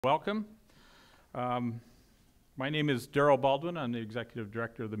Welcome. My name is Darrell Baldwin. I'm the Executive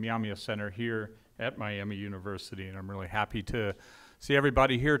Director of the Myaamia Center here at Miami University, and I'm really happy to see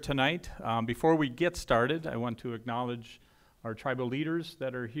everybody here tonight. Before we get started, I want to acknowledge our tribal leaders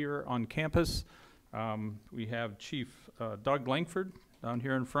that are here on campus. We have Chief Doug Langford down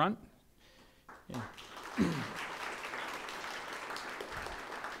here in front.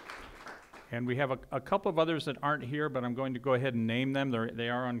 And we have a couple of others that aren't here, but I'm going to go ahead and name them. They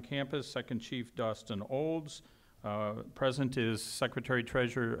are on campus. Second Chief Dustin Olds. Present is Secretary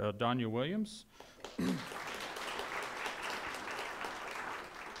Treasurer Donya Williams.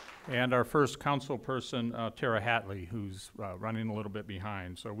 And our first council person, Tara Hatley, who's running a little bit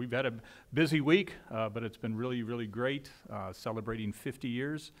behind. So we've had a busy week, but it's been really, really great, celebrating 50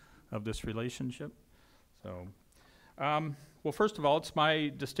 years of this relationship. So. Well, first of all, it's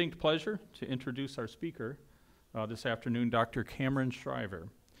my distinct pleasure to introduce our speaker this afternoon, Dr. Cameron Shriver.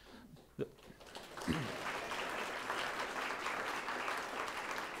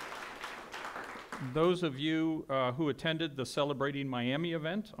 Those of you who attended the Celebrating Miami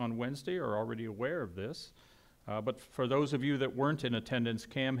event on Wednesday are already aware of this. But for those of you that weren't in attendance,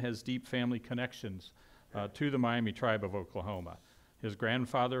 Cam has deep family connections to the Miami tribe of Oklahoma. His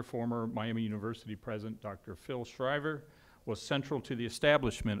grandfather, former Miami University President Dr. Phil Shriver, was central to the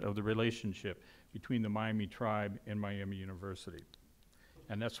establishment of the relationship between the Miami tribe and Miami University.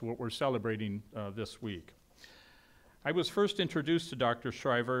 And that's what we're celebrating this week. I was first introduced to Dr.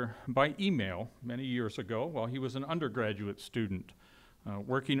 Shriver by email many years ago while he was an undergraduate student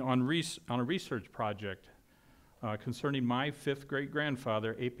working on a research project concerning my fifth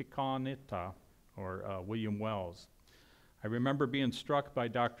great-grandfather, Epikanita, or William Wells. I remember being struck by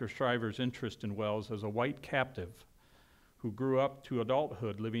Dr. Shriver's interest in Wells as a white captive who grew up to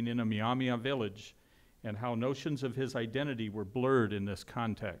adulthood living in a Myaamia village, and how notions of his identity were blurred in this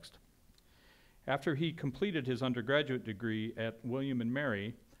context. After he completed his undergraduate degree at William and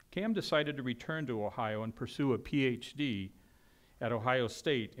Mary, Cam decided to return to Ohio and pursue a PhD at Ohio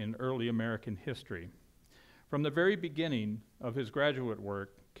State in early American history. From the very beginning of his graduate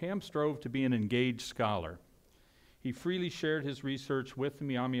work, Cam strove to be an engaged scholar. He freely shared his research with the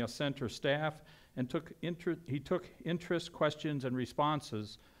Myaamia Center staff and took interest, questions, and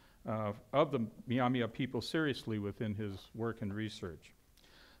responses of the Myaamia people seriously within his work and research.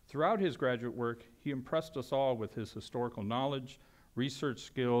 Throughout his graduate work, he impressed us all with his historical knowledge, research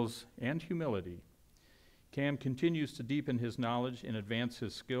skills, and humility. Cam continues to deepen his knowledge and advance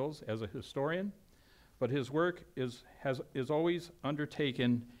his skills as a historian, but his work is always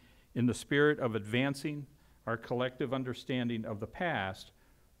undertaken in the spirit of advancing our collective understanding of the past,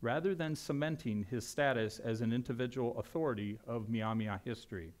 rather than cementing his status as an individual authority of Myaamia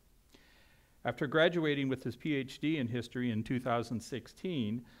history. After graduating with his PhD in history in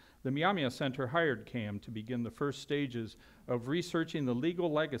 2016, the Myaamia Center hired Cam to begin the first stages of researching the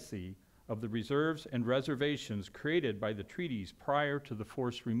legal legacy of the reserves and reservations created by the treaties prior to the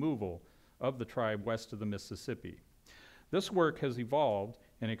forced removal of the tribe west of the Mississippi. This work has evolved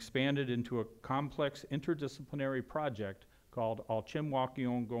and expanded into a complex interdisciplinary project called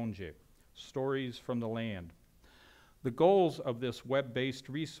Alchimwakion Gonje, Stories from the Land. The goals of this web-based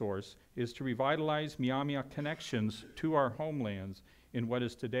resource is to revitalize Myaamia connections to our homelands in what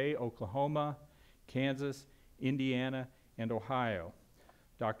is today Oklahoma, Kansas, Indiana, and Ohio.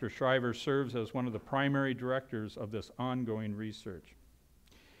 Dr. Shriver serves as one of the primary directors of this ongoing research.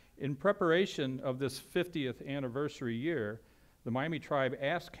 In preparation of this 50th anniversary year, the Miami tribe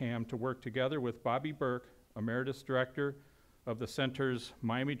asked Cam to work together with Bobby Burke, Emeritus Director of the Center's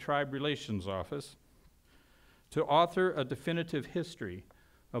Miami Tribe Relations Office, to author a definitive history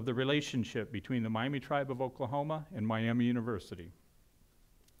of the relationship between the Miami tribe of Oklahoma and Miami University.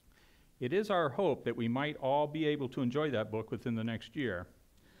 It is our hope that we might all be able to enjoy that book within the next year.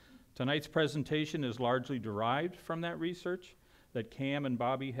 Tonight's presentation is largely derived from that research that Cam and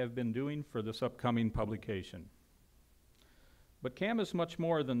Bobby have been doing for this upcoming publication. But Cam is much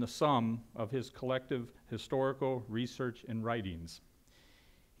more than the sum of his collective historical research and writings.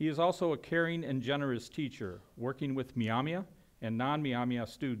 He is also a caring and generous teacher, working with Myaamia and non-Myaamia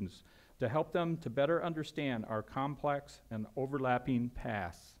students to help them to better understand our complex and overlapping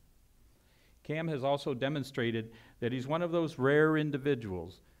pasts. Cam has also demonstrated that he's one of those rare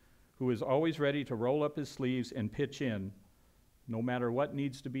individuals who is always ready to roll up his sleeves and pitch in, no matter what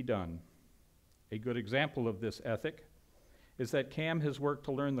needs to be done. A good example of this ethic is that Cam has worked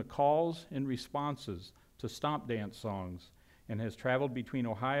to learn the calls and responses to stomp dance songs and has traveled between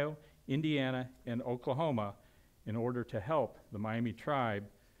Ohio, Indiana, and Oklahoma in order to help the Miami tribe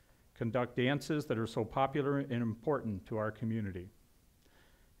conduct dances that are so popular and important to our community.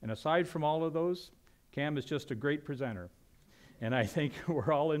 And aside from all of those, Cam is just a great presenter. And I think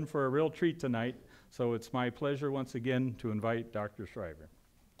we're all in for a real treat tonight. So it's my pleasure once again to invite Dr. Shriver.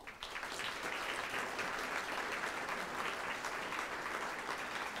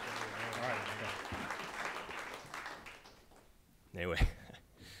 Anyway,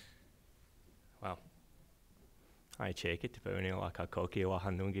 wow. Hi, check it. Hi,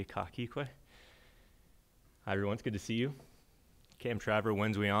 everyone. It's good to see you. Cam Shriver,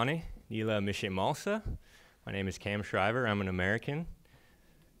 Wenswiani, Nila Mishe Malsa. My name is Cam Shriver. I'm an American.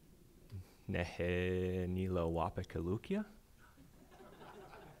 Nehe Nila Wapakalukia.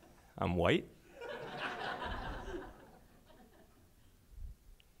 I'm white.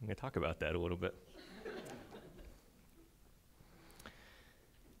 I'm going to talk about that a little bit.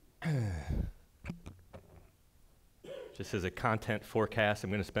 Just as a content forecast, I'm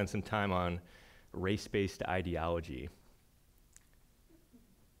going to spend some time on race-based ideology,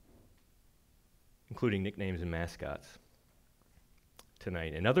 including nicknames and mascots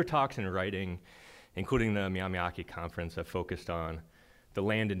tonight. In other talks and writing, including the Myaamia conference, I've focused on the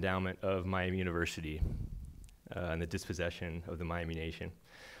land endowment of Miami University and the dispossession of the Miami Nation.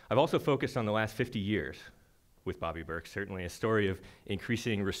 I've also focused on the last 50 years with Bobby Burke, certainly a story of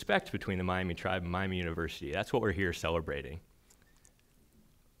increasing respect between the Miami tribe and Miami University. That's what we're here celebrating.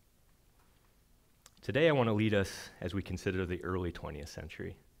 Today I want to lead us as we consider the early 20th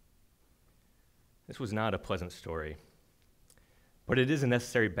century. This was not a pleasant story, but it is a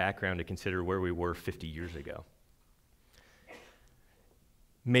necessary background to consider where we were 50 years ago.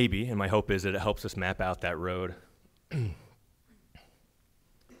 Maybe, and my hope is that it helps us map out that road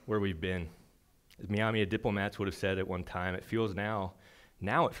where we've been. As Myaamia diplomats would have said at one time, it feels now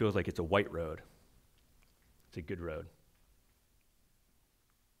it feels like it's a white road. It's a good road.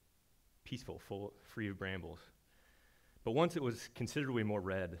 Peaceful, free of brambles. But once it was considerably more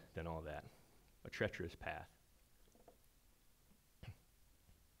red than all that, a treacherous path.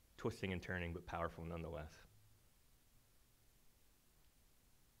 Twisting and turning, but powerful nonetheless.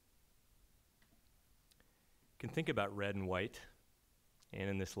 You can think about red and white, and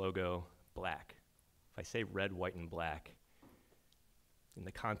in this logo, black. If I say red, white, and black, in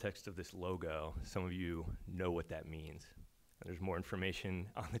the context of this logo, some of you know what that means. And there's more information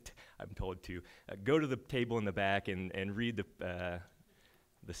on I'm told to go to the table in the back and read the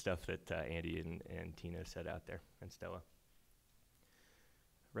stuff that Andy and Tina said out there, and Stella.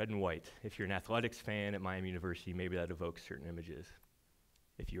 Red and white. If you're an athletics fan at Miami University, maybe that evokes certain images.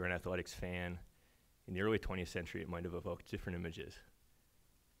 If you're an athletics fan in the early 20th century, it might have evoked different images.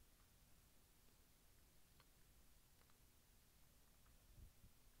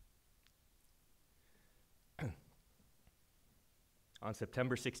 On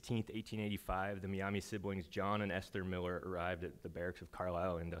September 16, 1885, the Myaamia siblings John and Esther Miller arrived at the barracks of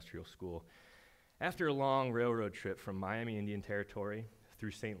Carlisle Industrial School after a long railroad trip from Miami Indian Territory through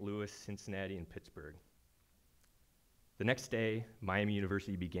St. Louis, Cincinnati, and Pittsburgh. The next day, Miami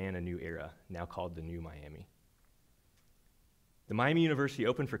University began a new era, now called the New Miami. The Miami University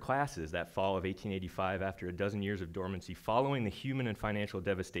opened for classes that fall of 1885 after a dozen years of dormancy following the human and financial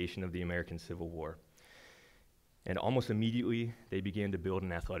devastation of the American Civil War. And almost immediately, they began to build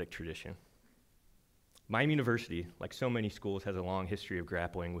an athletic tradition. Miami University, like so many schools, has a long history of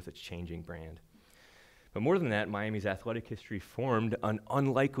grappling with its changing brand. But more than that, Miami's athletic history formed an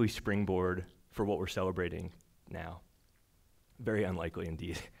unlikely springboard for what we're celebrating now. Very unlikely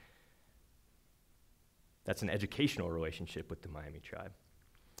indeed. That's an educational relationship with the Miami tribe.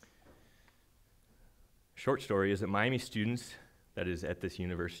 Short story is that Miami students, that is at this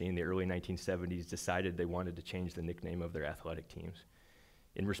university in the early 1970s, decided they wanted to change the nickname of their athletic teams.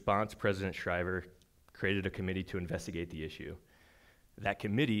 In response, President Shriver created a committee to investigate the issue. That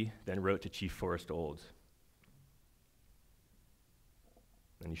committee then wrote to Chief Forrest Olds.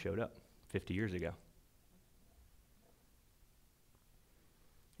 And he showed up 50 years ago.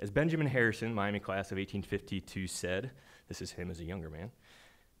 As Benjamin Harrison, Miami class of 1852, said, this is him as a younger man,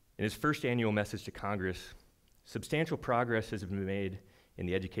 in his first annual message to Congress, substantial progress has been made in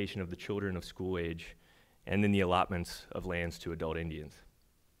the education of the children of school age and in the allotments of lands to adult Indians.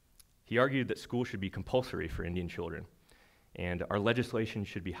 He argued that school should be compulsory for Indian children, and our legislation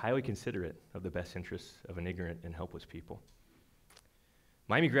should be highly considerate of the best interests of an ignorant and helpless people.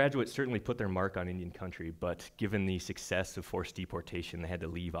 Miami graduates certainly put their mark on Indian country, but given the success of forced deportation, they had to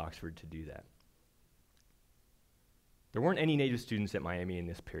leave Oxford to do that. There weren't any Native students at Miami in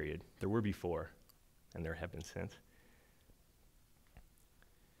this period. There were before, and there have been since.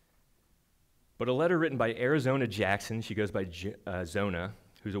 But a letter written by Arizona Jackson, she goes by Zona,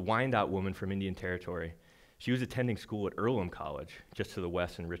 who's a Wyandotte woman from Indian Territory, She was attending school at Earlham College, just to the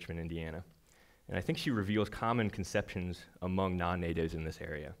west in Richmond, Indiana. And I think she reveals common conceptions among non-natives in this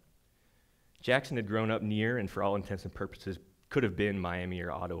area. Jackson had grown up near, and for all intents and purposes, could have been Miami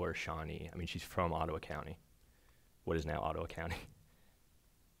or Ottawa or Shawnee. I mean, she's from Ottawa County, what is now Ottawa County.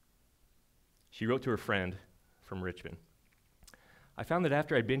 She wrote to her friend from Richmond, I found that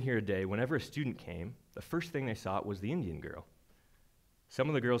after I'd been here a day, whenever a student came, the first thing they sought was the Indian girl. Some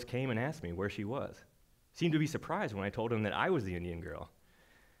of the girls came and asked me where she was. Seemed to be surprised when I told them that I was the Indian girl.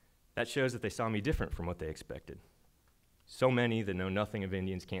 That shows that they saw me different from what they expected. So many that know nothing of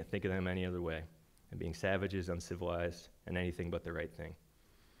Indians can't think of them any other way, and being savages, uncivilized, and anything but the right thing.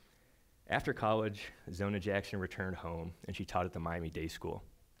 After college, Zona Jackson returned home, and she taught at the Miami Day School.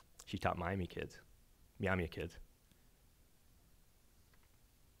 She taught Myaamia kids.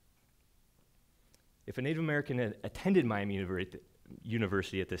 If a Native American had attended Miami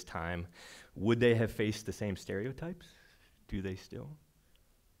University at this time, would they have faced the same stereotypes? Do they still?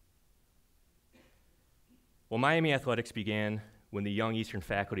 Well, Miami athletics began when the young Eastern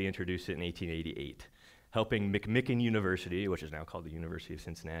faculty introduced it in 1888, helping McMicken University, which is now called the University of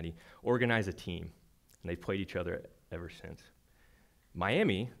Cincinnati, organize a team, and they've played each other ever since.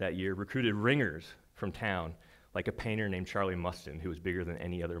 Miami, that year, recruited ringers from town, like a painter named Charlie Mustin, who was bigger than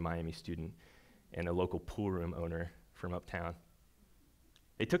any other Miami student, and a local pool room owner from uptown.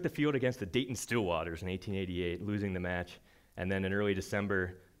 They took the field against the Dayton Stillwaters in 1888, losing the match, and then in early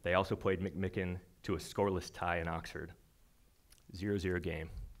December, they also played McMicken to a scoreless tie in Oxford. 0-0 game,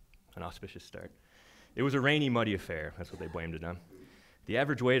 an auspicious start. It was a rainy, muddy affair. That's what they blamed it on. The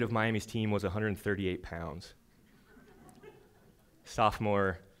average weight of Miami's team was 138 pounds.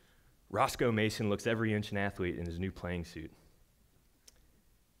 Sophomore Roscoe Mason looks every inch an athlete in his new playing suit.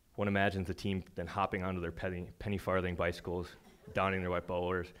 One imagines the team then hopping onto their penny farthing bicycles, donning their white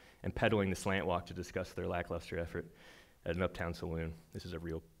bowlers, and pedaling the slant walk to discuss their lackluster effort at an uptown saloon. This is a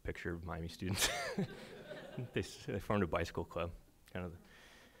real picture of Miami students. They formed a bicycle club.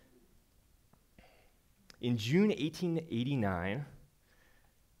 In June 1889,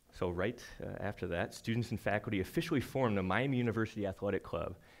 so right after that, students and faculty officially formed the Miami University Athletic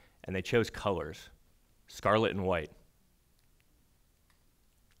Club, and they chose colors, scarlet and white.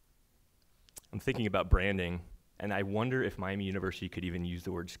 I'm thinking about branding, and I wonder if Miami University could even use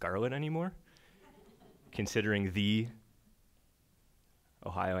the word scarlet anymore, considering the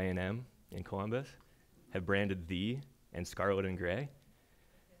Ohio A&M in Columbus have branded the and scarlet and gray.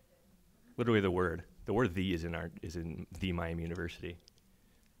 Literally the word the is in the Miami University.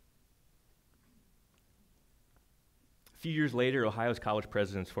 A few years later, Ohio's college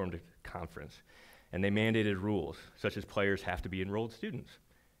presidents formed a conference, and they mandated rules, such as players have to be enrolled students.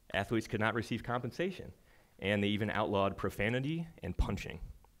 Athletes could not receive compensation, and they even outlawed profanity and punching.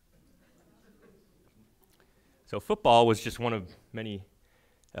 So football was just one of many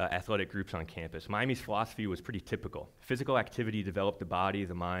athletic groups on campus. Miami's philosophy was pretty typical. Physical activity developed the body,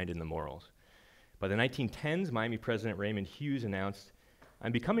 the mind, and the morals. By the 1910s, Miami President Raymond Hughes announced,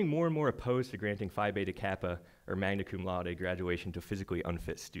 I'm becoming more and more opposed to granting Phi Beta Kappa or magna cum laude graduation to physically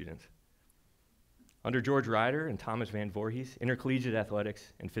unfit students. Under George Ryder and Thomas Van Voorhees, intercollegiate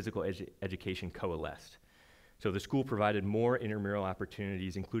athletics and physical education coalesced. So the school provided more intramural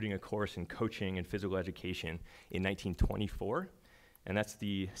opportunities, including a course in coaching and physical education in 1924, and that's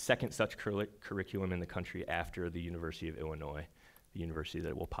the second such curriculum in the country after the University of Illinois, the university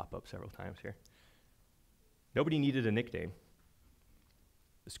that will pop up several times here. Nobody needed a nickname.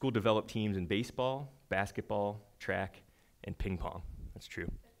 The school developed teams in baseball, basketball, track, and ping pong. That's true.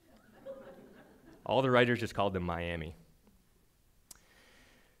 All the writers just called them Miami.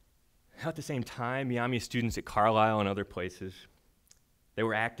 At the same time, Myaamia students at Carlisle and other places, they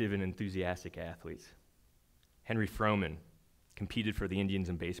were active and enthusiastic athletes. Henry Froman competed for the Indians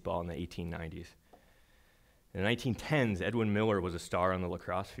in baseball in the 1890s. In the 1910s, Edwin Miller was a star on the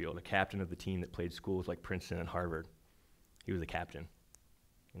lacrosse field, a captain of the team that played schools like Princeton and Harvard. He was the captain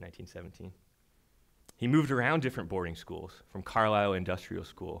in 1917. He moved around different boarding schools, from Carlisle Industrial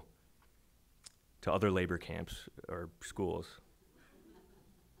School to other labor camps or schools,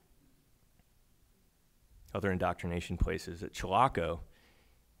 other indoctrination places. At Chilocco,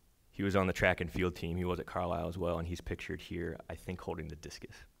 he was on the track and field team. He was at Carlisle as well, and he's pictured here, I think, holding the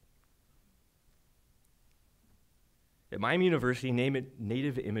discus. At Miami University,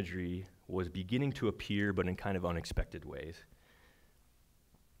 native imagery was beginning to appear, but in kind of unexpected ways.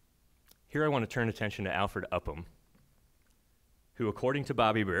 Here I want to turn attention to Alfred Upham, who, according to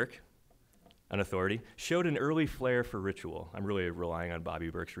Bobby Burke, an authority, showed an early flair for ritual. I'm really relying on Bobby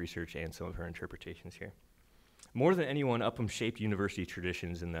Burke's research and some of her interpretations here. More than anyone, Upham shaped university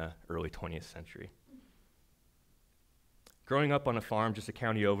traditions in the early 20th century. Growing up on a farm just a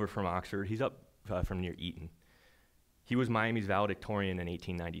county over from Oxford, he's up from near Eton. He was Miami's valedictorian in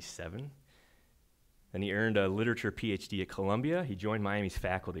 1897. Then he earned a literature PhD at Columbia. He joined Miami's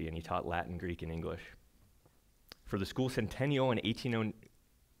faculty, and he taught Latin, Greek, and English. For the school centennial in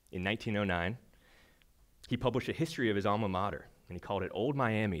 1909, he published a history of his alma mater, and he called it Old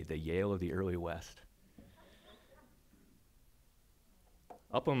Miami, the Yale of the early West.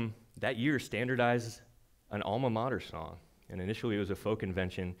 Upham that year standardized an alma mater song, and initially it was a folk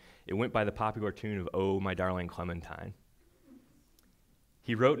invention. It went by the popular tune of "Oh, My Darling Clementine."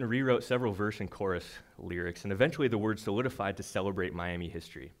 He wrote and rewrote several verse and chorus lyrics, and eventually the words solidified to celebrate Miami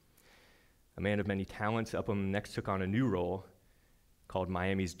history. A man of many talents, Upham next took on a new role called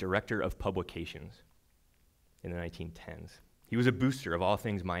Miami's Director of Publications in the 1910s. He was a booster of all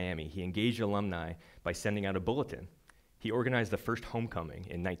things Miami. He engaged alumni by sending out a bulletin. He organized the first homecoming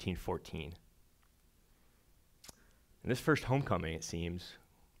in 1914. And this first homecoming, it seems,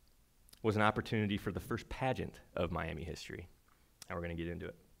 was an opportunity for the first pageant of Miami history. And we're going to get into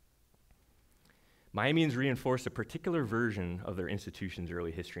it. Miamians reinforced a particular version of their institution's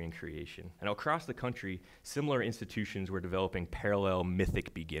early history and creation. And across the country, similar institutions were developing parallel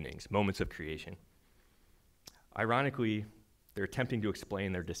mythic beginnings, moments of creation. Ironically, they're attempting to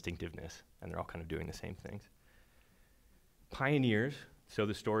explain their distinctiveness, and they're all kind of doing the same things. Pioneers, so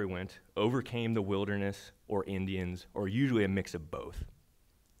the story went, overcame the wilderness or Indians, or usually a mix of both.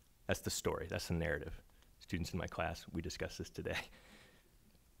 That's the story, that's the narrative. Students in my class, we discussed this today.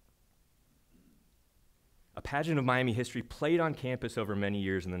 A pageant of Miami history played on campus over many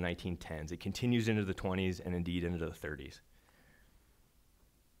years in the 1910s. It continues into the 20s and indeed into the 30s.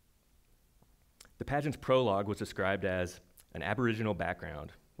 The pageant's prologue was described as an Aboriginal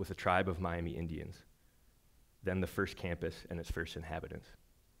background with a tribe of Miami Indians, then the first campus and its first inhabitants.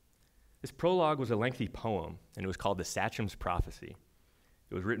 This prologue was a lengthy poem, and it was called the Sachem's Prophecy.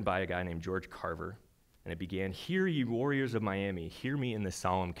 It was written by a guy named George Carver, and it began, "Hear ye warriors of Miami, hear me in this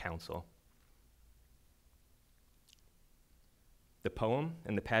solemn council." The poem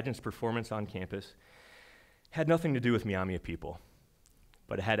and the pageant's performance on campus had nothing to do with Myaamia people,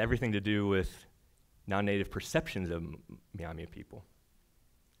 but it had everything to do with non-native perceptions of Myaamia people.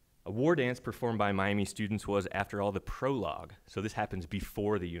 A war dance performed by Miami students was, after all, the prologue, so this happens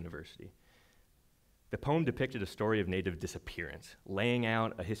before the university. The poem depicted a story of native disappearance, laying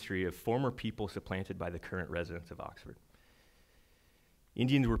out a history of former people supplanted by the current residents of Oxford.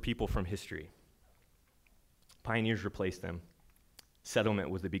 Indians were people from history. Pioneers replaced them.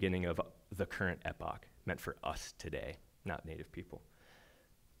 Settlement was the beginning of the current epoch, meant for us today, not native people.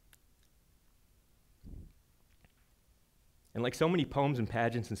 And like so many poems and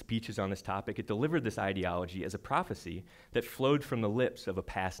pageants and speeches on this topic, it delivered this ideology as a prophecy that flowed from the lips of a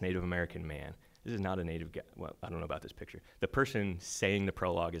past Native American man. This is not a native guy. Well, I don't know about this picture. The person saying the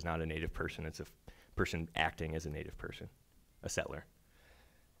prologue is not a native person. It's a person acting as a native person, a settler.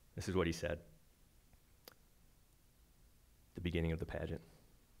 This is what he said. The beginning of the pageant.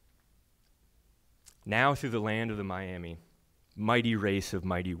 "Now through the land of the Miami, mighty race of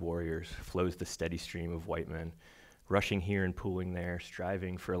mighty warriors, flows the steady stream of white men, rushing here and pooling there,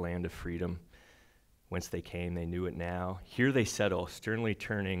 striving for a land of freedom. Whence they came, they knew it now. Here they settle, sternly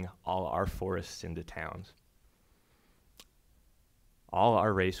turning all our forests into towns. All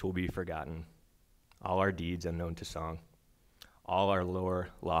our race will be forgotten, all our deeds unknown to song, all our lore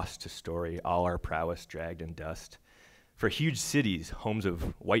lost to story, all our prowess dragged in dust. For huge cities, homes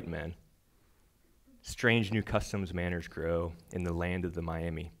of white men, strange new customs, manners grow in the land of the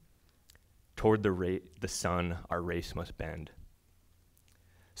Miami. Toward the sun, our race must bend.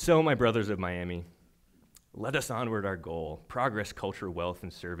 So, my brothers of Miami, let us onward our goal, progress, culture, wealth,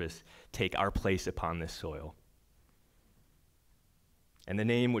 and service, take our place upon this soil. And the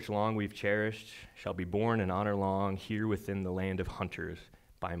name which long we've cherished shall be born in honor long here within the land of hunters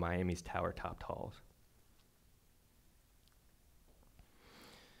by Miami's tower-topped halls."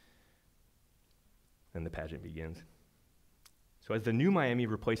 Then the pageant begins. So as the new Miami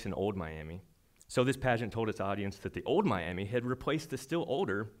replaced an old Miami, so this pageant told its audience that the old Miami had replaced the still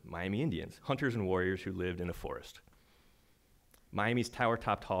older Miami Indians, hunters and warriors who lived in a forest. Miami's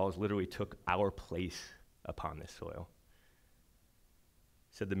tower-topped halls literally took our place upon this soil,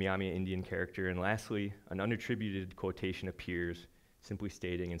 said the Myaamia Indian character. And lastly, an unattributed quotation appears, simply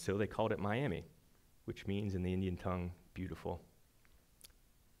stating, "And so they called it Miami," which means in the Indian tongue, beautiful.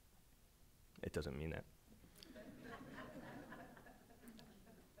 It doesn't mean that.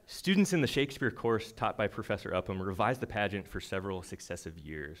 Students in the Shakespeare course taught by Professor Upham revised the pageant for several successive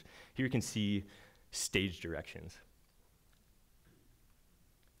years. Here you can see stage directions.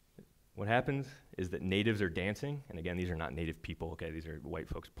 What happens is that natives are dancing, and again, these are not native people, okay, these are white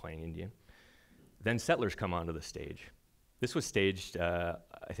folks playing Indian. Then settlers come onto the stage. This was staged, I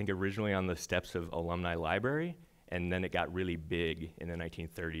think originally on the steps of Alumni Library, and then it got really big in the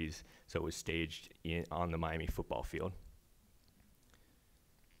 1930s, so it was staged on the Miami football field.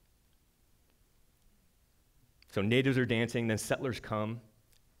 So natives are dancing, then settlers come.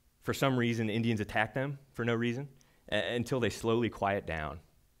 For some reason, Indians attack them for no reason, until they slowly quiet down.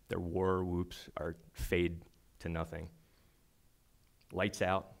 Their war whoops fade to nothing. Lights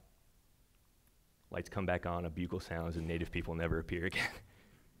out. Lights come back on, a bugle sounds, and native people never appear again.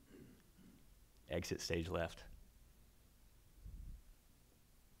 Exit stage left.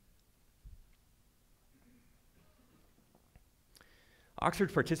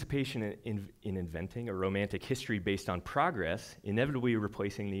 Oxford's participation in inventing a romantic history based on progress, inevitably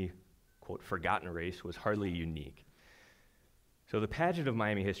replacing the, quote, forgotten race, was hardly unique. So the pageant of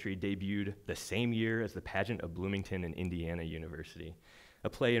Miami history debuted the same year as the pageant of Bloomington and Indiana University, a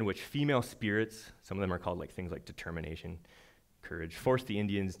play in which female spirits, some of them are called like things like determination, courage, forced the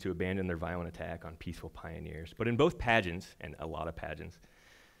Indians to abandon their violent attack on peaceful pioneers. But in both pageants, and a lot of pageants,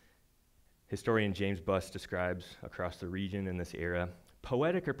 historian James Buss describes across the region in this era,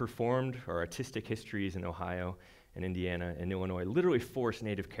 poetic or performed or artistic histories in Ohio and Indiana and Illinois literally forced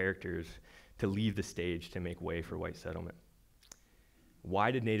native characters to leave the stage to make way for white settlement.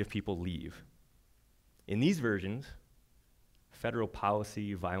 Why did native people leave? In these versions, federal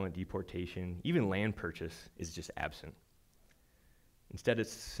policy, violent deportation, even land purchase is just absent. Instead,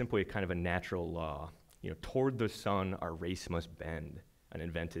 it's simply a kind of a natural law. Toward the sun, our race must bend, an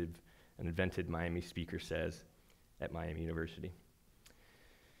invented Miami speaker says at Miami University.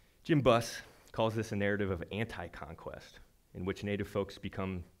 Jim Buss calls this a narrative of anti-conquest, in which native folks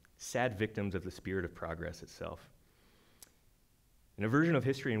become sad victims of the spirit of progress itself. In a version of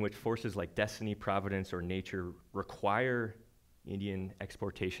history in which forces like destiny, providence, or nature require Indian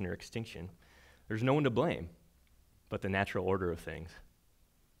exportation or extinction, there's no one to blame but the natural order of things.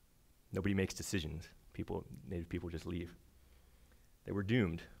 Nobody makes decisions. Native people just leave. They were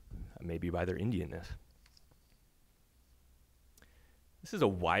doomed, maybe by their Indianness. This is a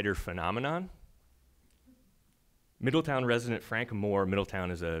wider phenomenon. Middletown resident Frank Moore,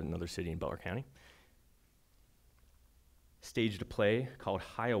 Middletown is another city in Butler County, staged a play called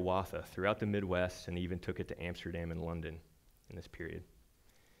Hiawatha throughout the Midwest and even took it to Amsterdam and London in this period.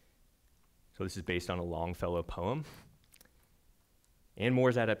 So this is based on a Longfellow poem. And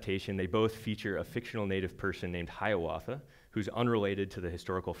Moore's adaptation, they both feature a fictional native person named Hiawatha, who's unrelated to the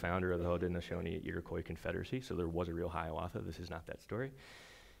historical founder of the Haudenosaunee Iroquois Confederacy, so there was a real Hiawatha. This is not that story.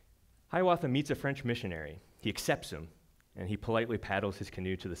 Hiawatha meets a French missionary. He accepts him, and he politely paddles his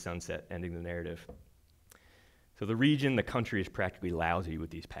canoe to the sunset, ending the narrative. So the region, the country, is practically lousy with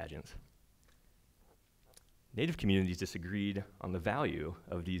these pageants. Native communities disagreed on the value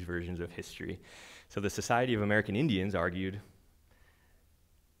of these versions of history. So the Society of American Indians argued,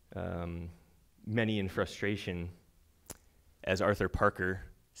 many in frustration, as Arthur Parker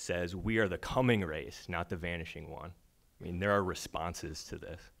says, we are the coming race, not the vanishing one. I mean, there are responses to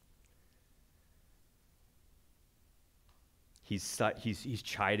this. He's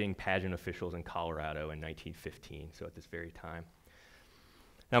chiding pageant officials in Colorado in 1915, so at this very time.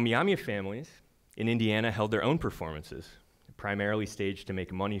 Now, Myaamia families in Indiana held their own performances, primarily staged to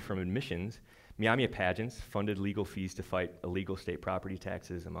make money from admissions. Myaamia pageants funded legal fees to fight illegal state property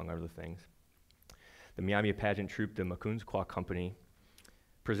taxes, among other things. The Myaamia pageant troupe, the Myaamia Company,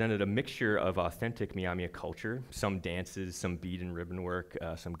 presented a mixture of authentic Myaamia culture, some dances, some bead and ribbon work,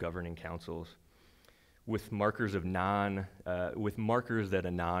 some governing councils, with markers that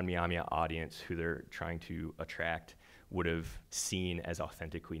a non-Myaamia audience who they're trying to attract would have seen as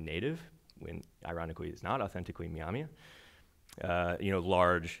authentically native, when ironically it's not authentically Myaamia.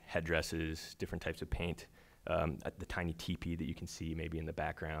 Large headdresses, different types of paint, the tiny teepee that you can see maybe in the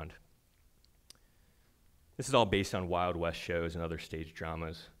background. This is all based on Wild West shows and other stage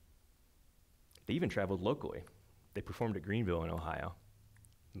dramas. They even traveled locally. They performed at Greenville in Ohio.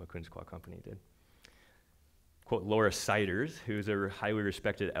 The Myaamia Company did. Quote, Laura Siders, who's a highly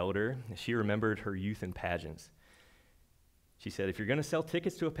respected elder, she remembered her youth in pageants. She said, if you're going to sell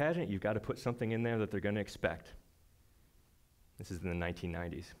tickets to a pageant, you've got to put something in there that they're going to expect. This is in the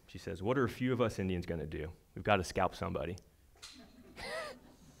 1990s. She says, what are a few of us Indians going to do? We've got to scalp somebody.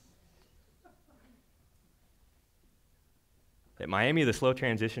 At Miami, the slow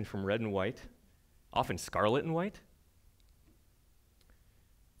transition from red and white, often scarlet and white,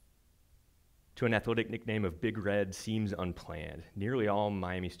 to an athletic nickname of Big Red seems unplanned. Nearly all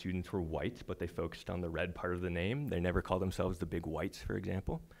Miami students were white, but they focused on the red part of the name. They never called themselves the Big Whites, for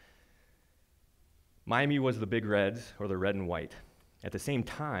example. Miami was the Big Reds, or the red and white. At the same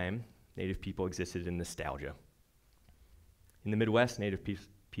time, Native people existed in nostalgia. In the Midwest, Native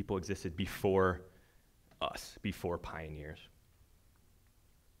people existed before us, before pioneers.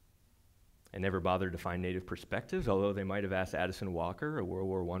 And never bothered to find Native perspectives, although they might have asked Addison Walker, a World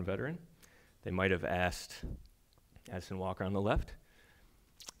War I veteran. They might have asked Addison Walker on the left.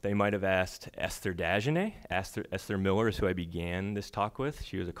 They might have asked Esther Dagenet. Esther Miller is who I began this talk with.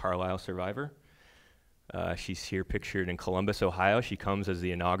 She was a Carlisle survivor. She's here pictured in Columbus, Ohio. She comes as an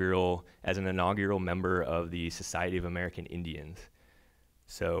inaugural member of the Society of American Indians.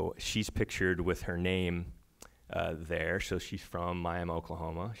 So she's pictured with her name there. So she's from Myaamia,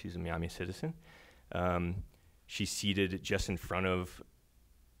 Oklahoma. She's a Myaamia citizen. She's seated just in front of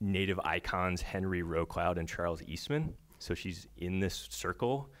Native icons Henry Rowcloud and Charles Eastman. So she's in this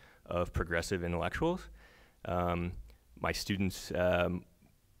circle of progressive intellectuals. My students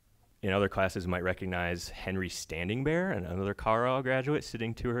in other classes might recognize Henry Standing Bear, another Carlisle graduate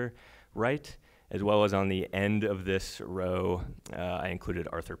sitting to her right, as well as on the end of this row, I included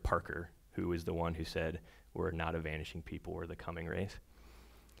Arthur Parker, who is the one who said, "We're not a vanishing people, we're the coming race."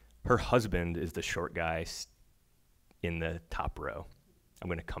 Her husband is the short guy in the top row. I'm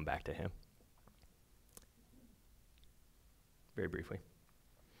going to come back to him very briefly.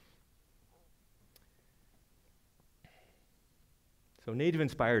 So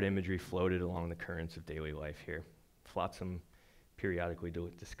Native-inspired imagery floated along the currents of daily life here. Flotsam periodically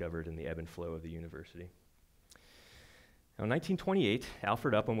discovered in the ebb and flow of the university. Now, in 1928,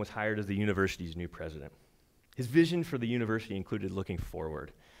 Alfred Upham was hired as the university's new president. His vision for the university included looking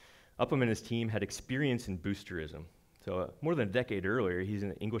forward. Upham and his team had experience in boosterism. So more than a decade earlier, he's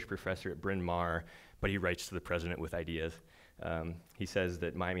an English professor at Bryn Mawr, but he writes to the president with ideas. He says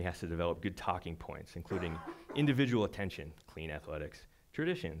that Miami has to develop good talking points, including individual attention, clean athletics,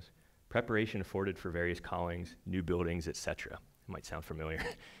 traditions, preparation afforded for various callings, new buildings, etc. It might sound familiar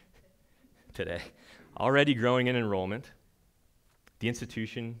today. Already growing in enrollment, the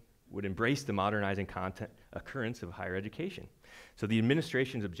institution would embrace the modernizing occurrence of higher education. So the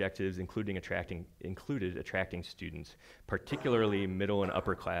administration's objectives included attracting students, particularly middle and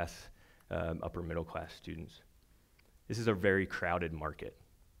upper middle class students. This is a very crowded market,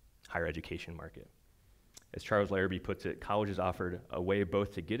 higher education market. As Charles Larrabee puts it, colleges offered a way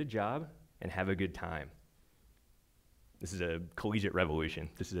both to get a job and have a good time. This is a collegiate revolution.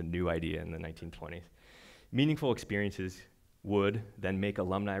 This is a new idea in the 1920s. Meaningful experiences would then make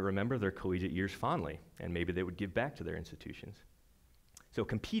alumni remember their collegiate years fondly, and maybe they would give back to their institutions. So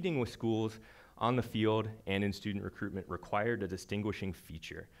competing with schools on the field and in student recruitment required a distinguishing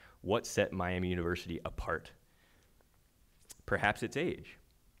feature. What set Miami University apart? Perhaps its age.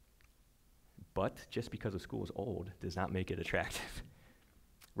 But just because a school is old does not make it attractive.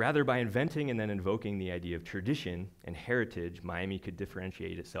 Rather, by inventing and then invoking the idea of tradition and heritage, Miami could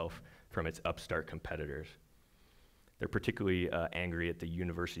differentiate itself from its upstart competitors. They're particularly angry at the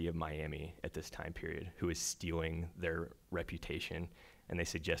University of Miami at this time period, who is stealing their reputation, and they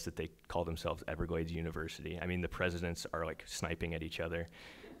suggest that they call themselves Everglades University. I mean, the presidents are like sniping at each other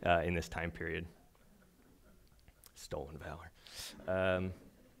in this time period. Stolen valor.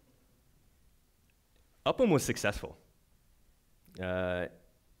 Upham was successful.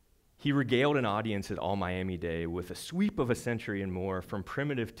 He regaled an audience at All Miami Day with a sweep of a century and more, from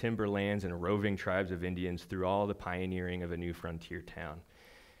primitive timberlands and roving tribes of Indians through all the pioneering of a new frontier town.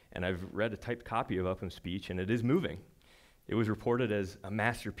 And I've read a typed copy of Upham's speech, and it is moving. It was reported as a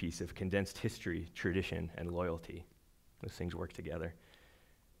masterpiece of condensed history, tradition, and loyalty. Those things work together.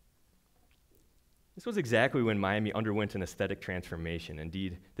 This was exactly when Miami underwent an aesthetic transformation,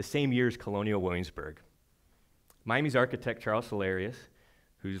 indeed, the same year as colonial Williamsburg. Miami's architect, Charles Salarius,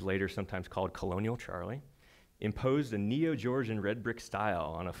 who's later sometimes called Colonial Charlie, imposed a neo-Georgian red brick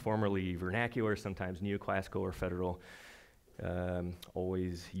style on a formerly vernacular, sometimes neoclassical or federal,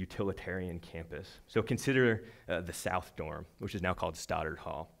 always utilitarian campus. So consider the South Dorm, which is now called Stoddard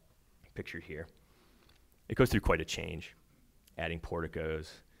Hall, pictured here. It goes through quite a change, adding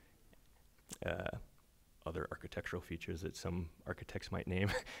porticos, other architectural features that some architects might name.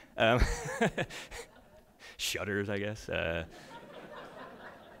 Shutters, I guess.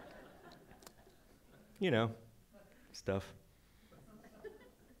 You know, stuff.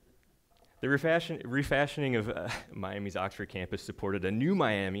 The refashioning of Miami's Oxford campus supported a new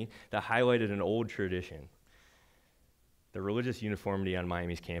Miami that highlighted an old tradition. The religious uniformity on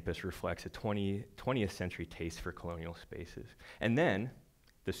Miami's campus reflects a 20th century taste for colonial spaces. And then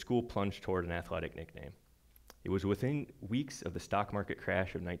the school plunged toward an athletic nickname. It was within weeks of the stock market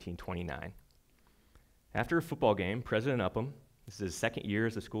crash of 1929. After a football game, President Upham, this is his second year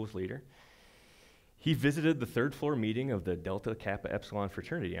as the school's leader, He visited the third floor meeting of the Delta Kappa Epsilon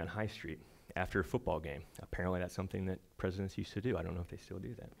fraternity on High Street after a football game. Apparently that's something that presidents used to do. I don't know if they still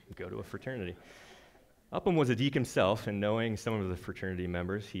do that, go to a fraternity. Upham was a geek himself, and knowing some of the fraternity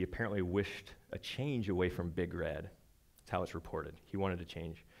members, he apparently wished a change away from Big Red. That's how it's reported. He wanted to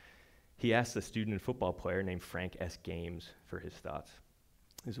change. He asked a student and football player named Frank S. Games for his thoughts.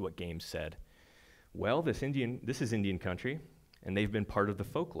 This is what Games said. Well, this is Indian country, and they've been part of the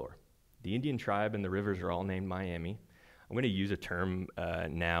folklore. The Indian tribe and the rivers are all named Myaamia. I'm going to use a term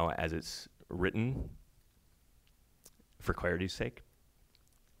now as it's written for clarity's sake.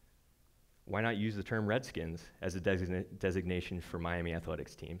 Why not use the term Redskins as a designation for Miami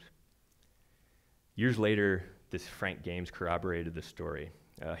athletics teams? Years later, this Frank Games corroborated the story.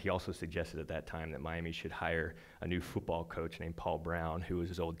 He also suggested at that time that Miami should hire a new football coach named Paul Brown, who was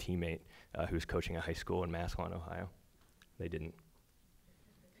his old teammate who was coaching a high school in Massillon, Ohio. They didn't.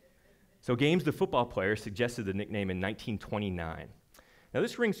 So Games, the football player, suggested the nickname in 1929. Now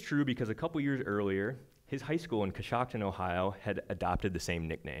this rings true because a couple years earlier, his high school in Coshocton, Ohio, had adopted the same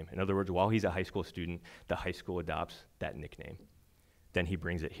nickname. In other words, while he's a high school student, the high school adopts that nickname. Then he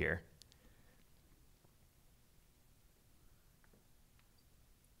brings it here.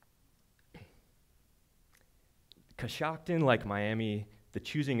 Coshocton, like Miami, the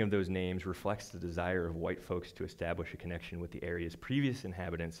choosing of those names reflects the desire of white folks to establish a connection with the area's previous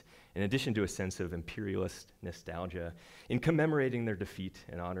inhabitants, in addition to a sense of imperialist nostalgia in commemorating their defeat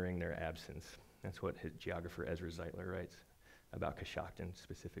and honoring their absence. That's what his geographer Ezra Zeitler writes about Coshocton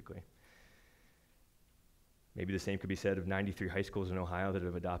specifically. Maybe the same could be said of 93 high schools in Ohio that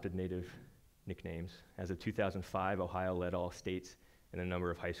have adopted native nicknames. As of 2005, Ohio led all states in the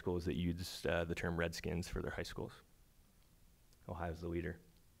number of high schools that used the term Redskins for their high schools. Ohio's the leader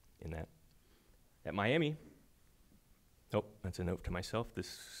in that. At Miami, oh, that's a note to myself.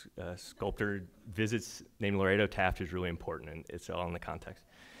 This sculptor visits named Laredo Taft is really important, and it's all in the context.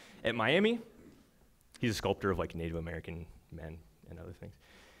 At Miami, he's a sculptor of like Native American men and other things.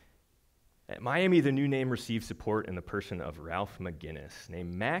 At Miami, the new name received support in the person of Ralph McGinnis.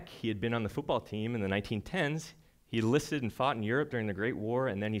 Named Mac, he had been on the football team in the 1910s. He enlisted and fought in Europe during the Great War,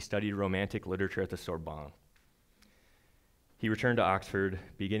 and then he studied Romantic literature at the Sorbonne. He returned to Oxford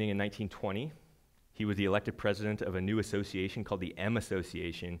beginning in 1920. He was the elected president of a new association called the M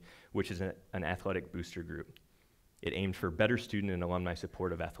Association, which is an athletic booster group. It aimed for better student and alumni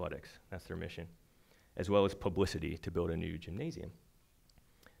support of athletics. That's their mission, as well as publicity to build a new gymnasium.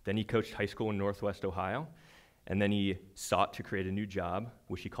 Then he coached high school in Northwest Ohio, and then he sought to create a new job,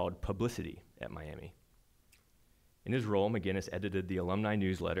 which he called publicity at Miami. In his role, McGinnis edited the alumni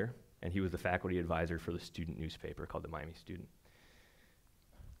newsletter, and he was the faculty advisor for the student newspaper called the Miami Student.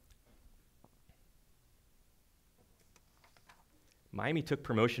 Miami took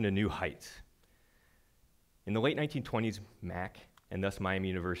promotion to new heights. In the late 1920s, Mac, and thus Miami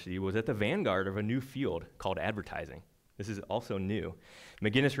University, was at the vanguard of a new field called advertising. This is also new.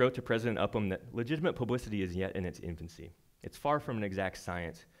 McGinnis wrote to President Upham that legitimate publicity is yet in its infancy. It's far from an exact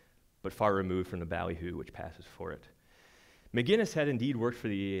science, but far removed from the ballyhoo which passes for it. McGinnis had indeed worked for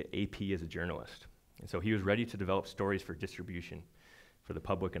the AP as a journalist, and so he was ready to develop stories for distribution for the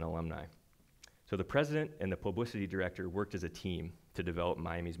public and alumni. So the president and the publicity director worked as a team to develop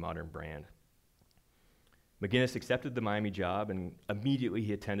Miami's modern brand. McGinnis accepted the Miami job, and immediately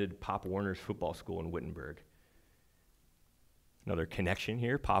he attended Pop Warner's football school in Wittenberg. Another connection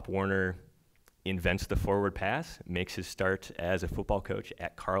here, Pop Warner invents the forward pass, makes his start as a football coach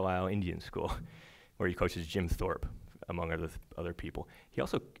at Carlisle Indian School, where he coaches Jim Thorpe, among other people. He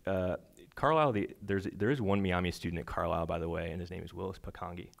also, Carlisle, there is one Myaamia student at Carlisle, by the way, and his name is Willis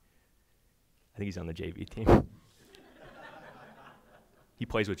Pakangi. I think he's on the JV team. He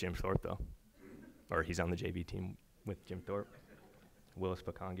plays with Jim Thorpe, though. Or he's on the JV team with Jim Thorpe. Willis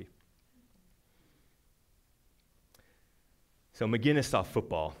Pakangi. So McGinnis saw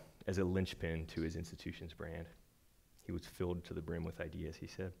football as a linchpin to his institution's brand. He was filled to the brim with ideas, he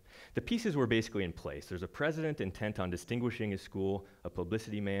said. The pieces were basically in place. There's a president intent on distinguishing his school, a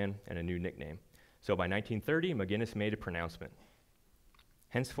publicity man, and a new nickname. So by 1930, McGinnis made a pronouncement.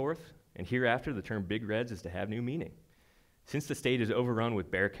 Henceforth, and hereafter, the term Big Reds is to have new meaning. Since the state is overrun with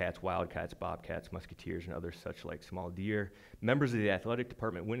bearcats, wildcats, bobcats, musketeers, and other such like small deer, members of the athletic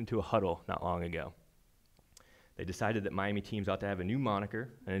department went into a huddle not long ago. They decided that Miami teams ought to have a new moniker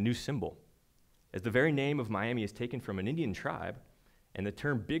and a new symbol. As the very name of Miami is taken from an Indian tribe, and the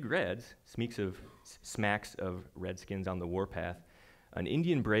term Big Reds smacks of Redskins on the warpath, an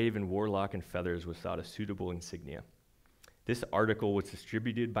Indian brave in warlock and feathers was thought a suitable insignia. This article was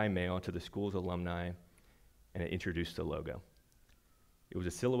distributed by mail to the school's alumni, and it introduced the logo. It was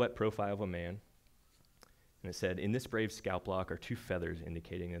a silhouette profile of a man And it said, "In this brave scalp lock are 2 feathers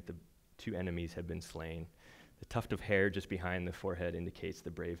indicating that the 2 enemies have been slain. The tuft of hair just behind the forehead indicates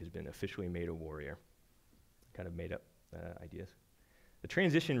the brave has been officially made a warrior." Kind of made up ideas. The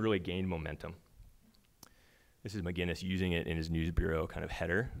transition really gained momentum. This is McGinnis using it in his news bureau kind of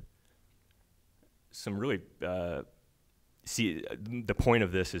header. Some really, the point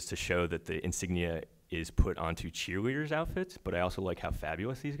of this is to show that the insignia is put onto cheerleaders' outfits, but I also like how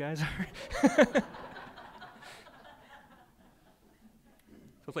fabulous these guys are.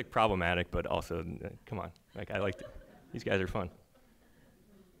 So it's like problematic, but also, come on, like I like these guys are fun.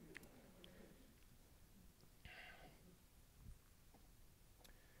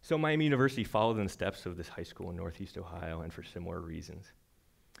 So Miami University followed in the steps of this high school in Northeast Ohio, and for similar reasons.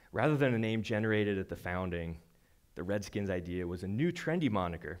 Rather than a name generated at the founding, the Redskins idea was a new trendy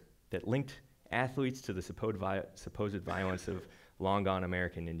moniker that linked athletes to the supposed violence of long-gone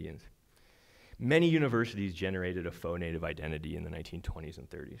American Indians. Many universities generated a faux Native identity in the 1920s and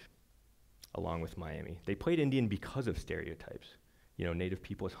 30s, along with Miami. They played Indian because of stereotypes. You know, Native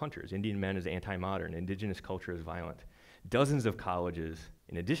people as hunters, Indian men as anti-modern, indigenous culture as violent. Dozens of colleges,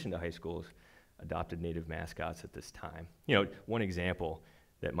 in addition to high schools, adopted Native mascots at this time. You know, one example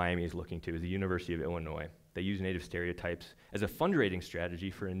that Miami is looking to is the University of Illinois. They use Native stereotypes as a fundraising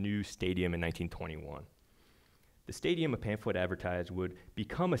strategy for a new stadium in 1921. The stadium, a pamphlet advertised, would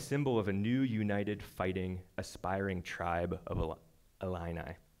become a symbol of a new, united, fighting, aspiring tribe of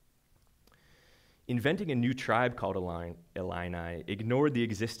Illini. Inventing a new tribe called Illini ignored the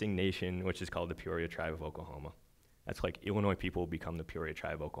existing nation, which is called the Peoria Tribe of Oklahoma. That's like Illinois people become the Peoria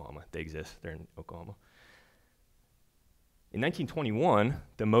Tribe of Oklahoma. They exist, they're in Oklahoma. In 1921,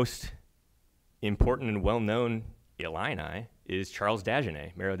 the most important and well-known Illini is Charles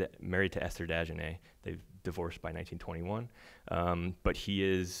Dagenet, married to Esther Dagenet. They've divorced by 1921, but he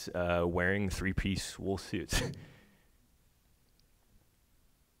is wearing 3-piece wool suits.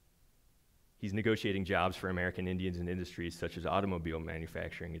 He's negotiating jobs for American Indians in industries such as automobile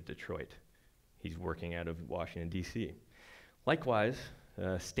manufacturing in Detroit. He's working out of Washington, D.C. Likewise,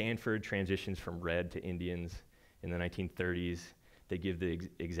 Stanford transitions from red to Indians in the 1930s. They give the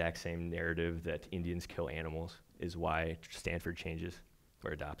exact same narrative that Indians kill animals is why Stanford changes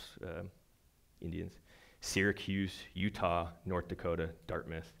or adopts Indians. Syracuse, Utah, North Dakota,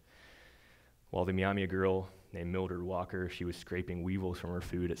 Dartmouth. While the Myaamia girl named Mildred Walker, she was scraping weevils from her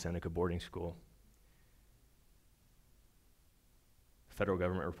food at Seneca boarding school. The federal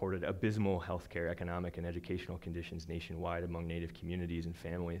government reported abysmal healthcare, economic, and educational conditions nationwide among Native communities and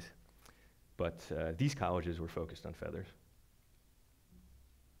families. But these colleges were focused on feathers.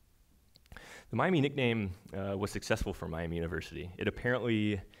 The Miami nickname was successful for Miami University. It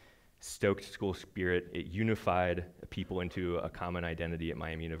apparently stoked school spirit. It unified people into a common identity at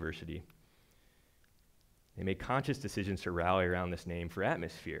Miami University. They made conscious decisions to rally around this name for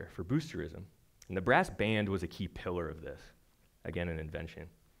atmosphere, for boosterism. And the brass band was a key pillar of this, again, an invention.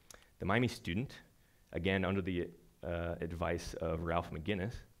 The Miami student, again, under the advice of Ralph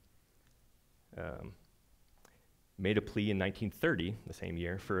McGinnis, made a plea in 1930, the same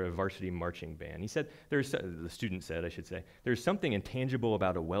year, for a varsity marching band. He said, the student said, I should say, "There's something intangible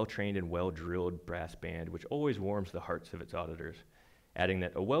about a well-trained and well-drilled brass band which always warms the hearts of its auditors," adding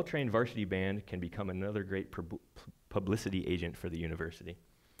that a well-trained varsity band can become another great publicity agent for the university.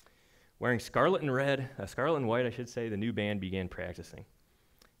 Wearing scarlet and white, I should say, the new band began practicing.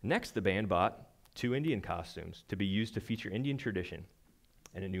 Next, the band bought 2 Indian costumes to be used to feature Indian tradition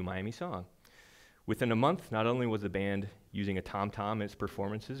and a new Miami song. Within a month, not only was the band using a tom-tom in its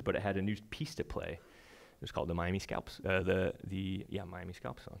performances, but it had a new piece to play. It was called the Miami Scalp, Miami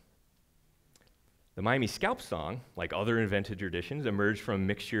Scalp Song. The Miami Scalp Song, like other invented traditions, emerged from a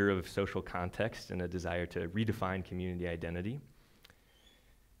mixture of social context and a desire to redefine community identity.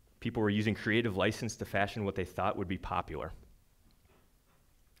 People were using creative license to fashion what they thought would be popular.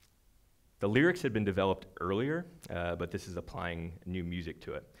 The lyrics had been developed earlier, but this is applying new music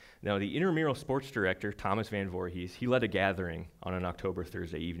to it. Now, the intramural sports director, Thomas Van Voorhees, he led a gathering on an October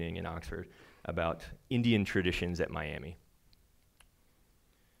Thursday evening in Oxford about Indian traditions at Miami.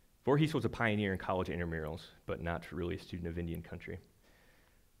 Voorhees was a pioneer in college intramurals, but not really a student of Indian country.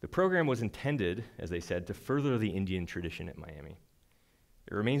 The program was intended, as they said, to further the Indian tradition at Miami.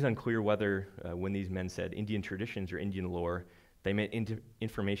 It remains unclear whether, when these men said Indian traditions or Indian lore, they meant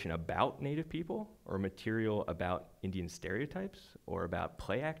information about Native people or material about Indian stereotypes or about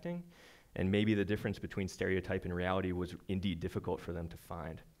play acting, and maybe the difference between stereotype and reality was indeed difficult for them to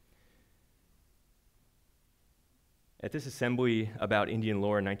find. At this assembly about Indian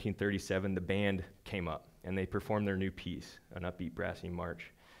lore in 1937, the band came up and they performed their new piece, an upbeat brassy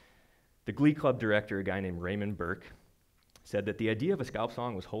march. The Glee Club director, a guy named Raymond Burke, said that the idea of a scalp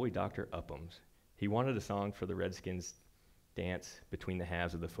song was wholly Dr. Upham's. He wanted a song for the Redskins' dance between the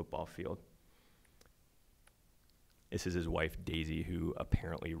halves of the football field. This is his wife, Daisy, who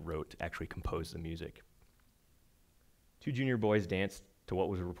apparently actually composed the music. Two junior boys danced to what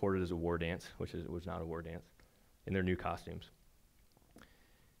was reported as a war dance, which was not a war dance, in their new costumes.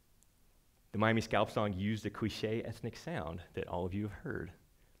 The Miami scalp song used a cliché ethnic sound that all of you have heard.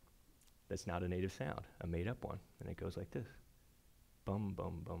 That's not a native sound, a made-up one, and it goes like this. Bum,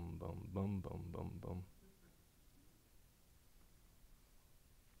 bum, bum, bum, bum, bum, bum, bum.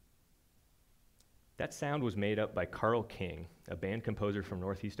 That sound was made up by Carl King, a band composer from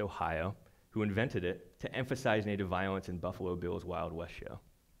Northeast Ohio, who invented it to emphasize native violence in Buffalo Bill's Wild West show.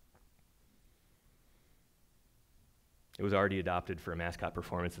 It was already adopted for a mascot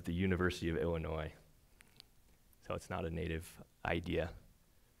performance at the University of Illinois. So it's not a native idea,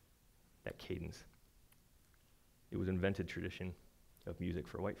 that cadence. It was invented tradition of music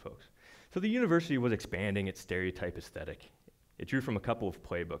for white folks. So the university was expanding its stereotype aesthetic. It drew from a couple of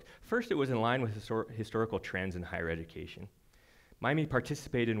playbooks. First, it was in line with historical trends in higher education. Miami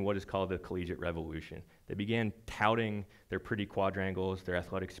participated in what is called the collegiate revolution. They began touting their pretty quadrangles, their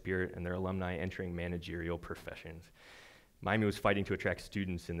athletic spirit, and their alumni entering managerial professions. Miami was fighting to attract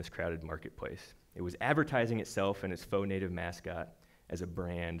students in this crowded marketplace. It was advertising itself and its faux native mascot as a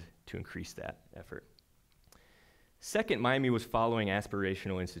brand to increase that effort. Second, Miami was following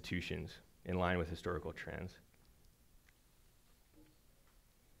aspirational institutions in line with historical trends.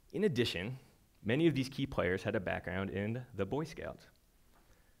 In addition, many of these key players had a background in the Boy Scouts.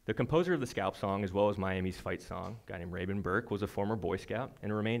 The composer of the scalp song, as well as Miami's fight song, a guy named Raymond Burke, was a former Boy Scout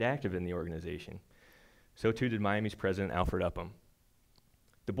and remained active in the organization. So too did Miami's president, Alfred Upham.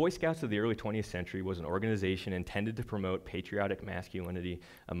 The Boy Scouts of the early 20th century was an organization intended to promote patriotic masculinity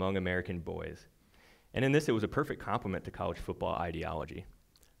among American boys. And in this, it was a perfect complement to college football ideology.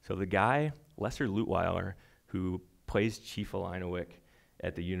 So the guy, Lesser Lutweiler, who plays Chief Illinois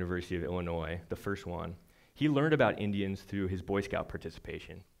at the University of Illinois, the first one, he learned about Indians through his Boy Scout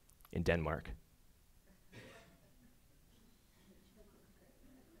participation in Denmark.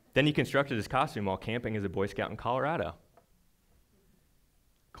 Then he constructed his costume while camping as a Boy Scout in Colorado.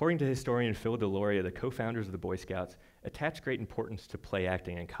 According to historian Phil DeLoria, the co-founders of the Boy Scouts attached great importance to play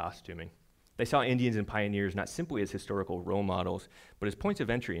acting and costuming. They saw Indians and pioneers not simply as historical role models, but as points of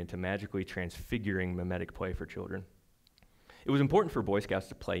entry into magically transfiguring mimetic play for children. It was important for Boy Scouts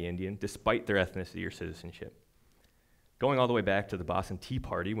to play Indian, despite their ethnicity or citizenship. Going all the way back to the Boston Tea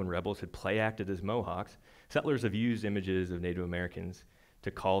Party, when rebels had play acted as Mohawks, settlers have used images of Native Americans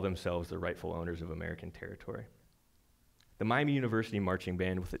to call themselves the rightful owners of American territory. The Miami University Marching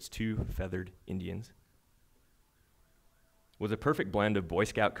Band, with its two feathered Indians, was a perfect blend of Boy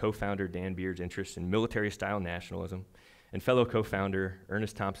Scout co-founder Dan Beard's interest in military-style nationalism and fellow co-founder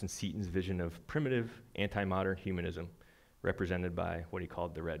Ernest Thompson Seton's vision of primitive, anti-modern humanism, represented by what he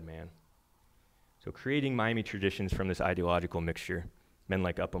called the Red Man. So creating Miami traditions from this ideological mixture, men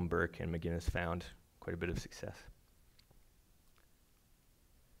like Upham, Burke, and McGinnis found quite a bit of success.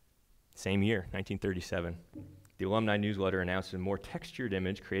 Same year, 1937, the alumni newsletter announced a more textured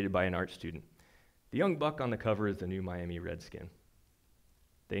image created by an art student. The young buck on the cover is the new Miami Redskin.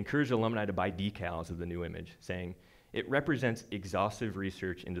 They encouraged alumni to buy decals of the new image, saying, "It represents exhaustive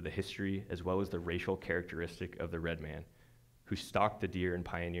research into the history as well as the racial characteristic of the Red Man, who stalked the deer and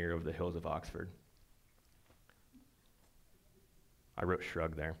pioneer over the hills of Oxford." I wrote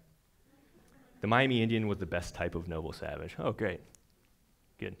shrug there. The Miami Indian was the best type of noble savage. Oh, great.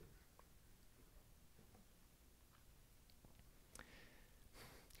 Good.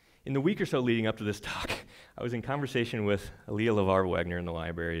 In the week or so leading up to this talk, I was in conversation with Aaliyah LeVar Wagner in the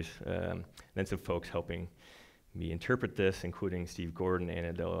libraries, then some folks helping me interpret this, including Steve Gordon and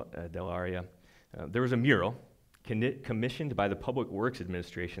Anna Delaria. There was a mural commissioned by the Public Works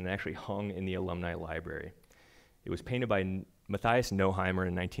Administration that actually hung in the alumni library. It was painted by Matthias Noheimer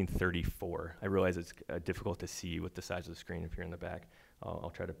in 1934. I realize it's difficult to see with the size of the screen if you're in the back. I'll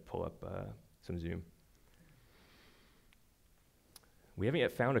try to pull up some zoom. We haven't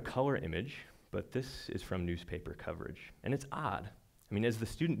yet found a color image, but this is from newspaper coverage, and it's odd. I mean, as the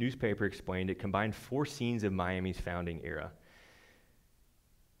student newspaper explained, it combined 4 scenes of Miami's founding era.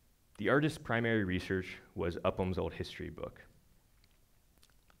 The artist's primary research was Upham's old history book.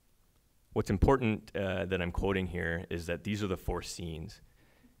 What's important that I'm quoting here is that these are the 4 scenes: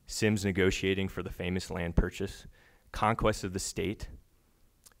 Sims negotiating for the famous land purchase, conquest of the state,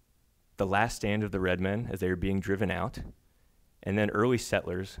 the last stand of the Red Men as they were being driven out, and then early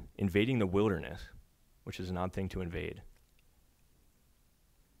settlers invading the wilderness, which is an odd thing to invade.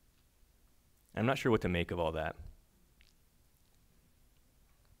 I'm not sure what to make of all that.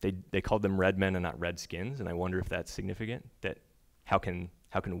 They called them red men and not redskins, and I wonder if that's significant. That how can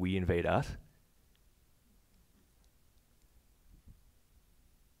we invade us?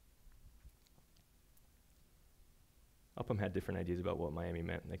 Upham had different ideas about what Miami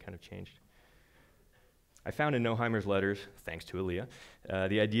meant, and they kind of changed. I found in Noheimer's letters, thanks to Aaliyah,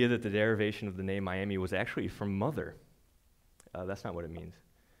 the idea that the derivation of the name Miami was actually from mother. That's not what it means.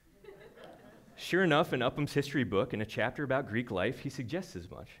 Sure enough, in Upham's history book, in a chapter about Greek life, he suggests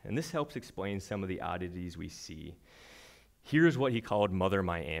as much, and this helps explain some of the oddities we see. Here's what he called Mother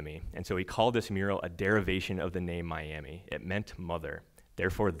Miami, and so he called this mural a derivation of the name Miami. It meant mother,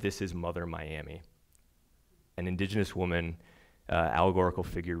 therefore this is Mother Miami. An indigenous woman, allegorical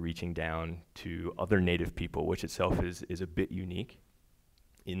figure reaching down to other native people, which itself is a bit unique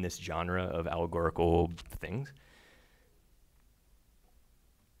in this genre of allegorical things.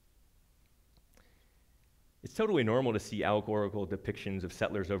 It's totally normal to see allegorical depictions of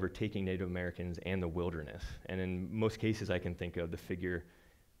settlers overtaking Native Americans and the wilderness. And in most cases, I can think of the figure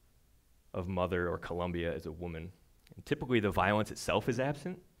of Mother or Columbia as a woman. And typically, the violence itself is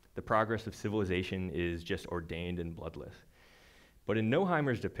absent. The progress of civilization is just ordained and bloodless. But in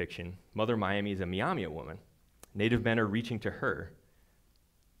Noheimer's depiction, Mother Miami is a Myaamia woman. Native men are reaching to her.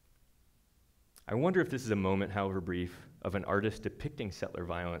 I wonder if this is a moment, however brief, of an artist depicting settler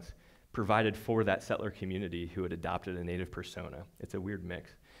violence provided for that settler community who had adopted a native persona. It's a weird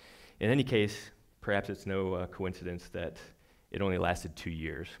mix. In any case, perhaps it's no coincidence that it only lasted 2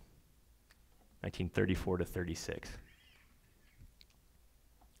 years, 1934 to 36.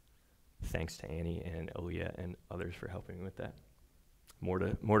 Thanks to Annie and Aaliyah and others for helping me with that. More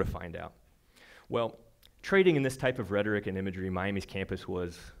to find out. Well, trading in this type of rhetoric and imagery, Miami's campus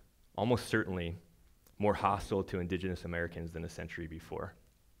was almost certainly more hostile to indigenous Americans than a century before.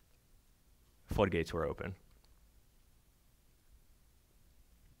 Floodgates were open.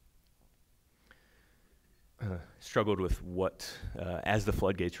 Struggled with what, as the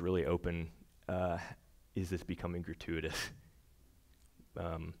floodgates really open, is this becoming gratuitous?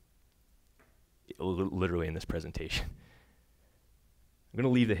 Literally in this presentation. I'm going to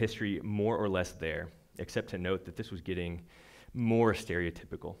leave the history more or less there, except to note that this was getting more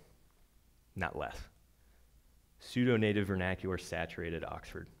stereotypical, not less. Pseudo-native vernacular saturated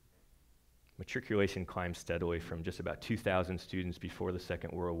Oxford. Matriculation climbed steadily from just about 2,000 students before the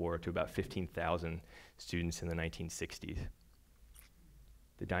Second World War to about 15,000 students in the 1960s.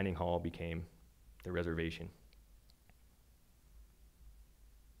 The dining hall became the reservation.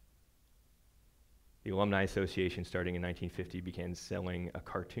 The Alumni Association, starting in 1950, began selling a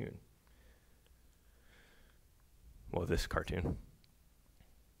cartoon. Well, this cartoon.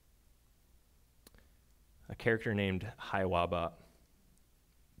 A character named Hiawatha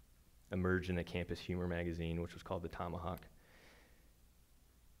emerged in a campus humor magazine, which was called The Tomahawk,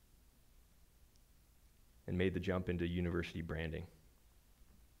 and made the jump into university branding.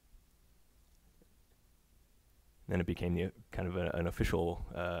 Then it became kind of an official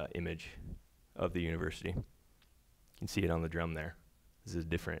image of the university. You can see it on the drum there. This is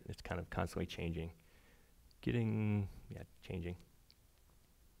different. It's kind of constantly changing. Changing.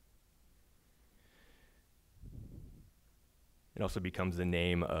 It also becomes the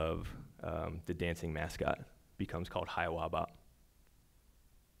name of the dancing mascot. Becomes called Hiawatha.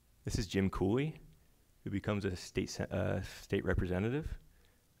 This is Jim Cooley, who becomes a state representative,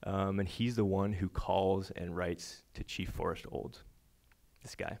 and he's the one who calls and writes to Chief Forrest Olds.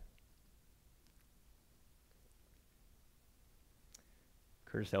 This guy.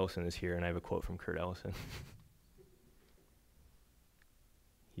 Curtis Ellison is here, and I have a quote from Kurt Ellison.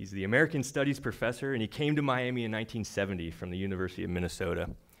 He's the American Studies professor, and he came to Miami in 1970 from the University of Minnesota.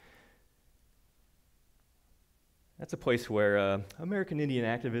 That's a place where American Indian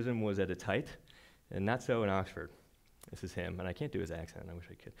activism was at its height, and not so in Oxford. This is him, and I can't do his accent. I wish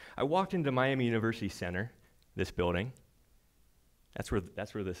I could. I walked into Miami University Center, this building. That's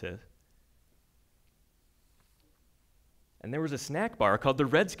where this is. And there was a snack bar called the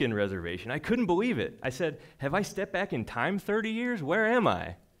Redskin Reservation. I couldn't believe it. I said, have I stepped back in time 30 years? Where am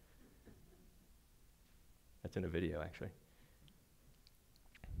I? That's in a video, actually.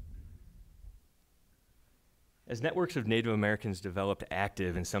 As networks of Native Americans developed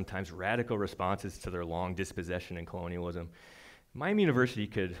active and sometimes radical responses to their long dispossession and colonialism, Miami University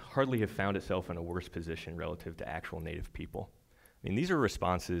could hardly have found itself in a worse position relative to actual Native people. I mean, these are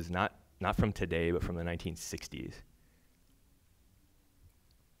responses not from today, but from the 1960s.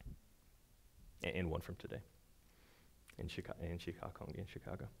 And one from today in Chicago.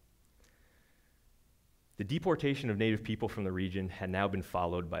 The deportation of Native people from the region had now been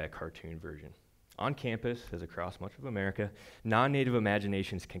followed by a cartoon version. On campus, as across much of America, non-Native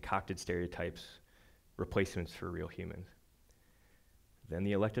imaginations concocted stereotypes, replacements for real humans. Then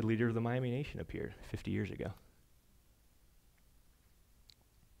the elected leader of the Myaamia Nation appeared 50 years ago.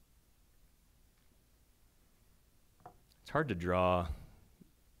 It's hard to draw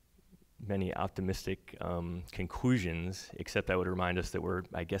many optimistic conclusions, except I would remind us that we're,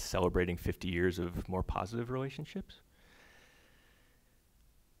 I guess, celebrating 50 years of more positive relationships.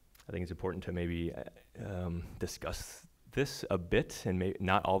 I think it's important to maybe discuss this a bit, and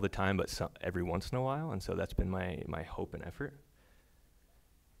not all the time, but every once in a while, and so that's been my hope and effort.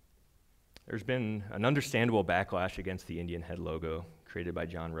 There's been an understandable backlash against the Indian head logo created by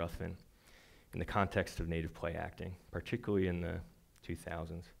John Ruthven in the context of Native play acting, particularly in the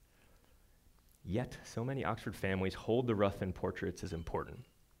 2000s. Yet, so many Oxford families hold the Ruthven portraits as important.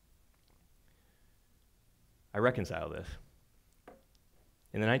 I reconcile this.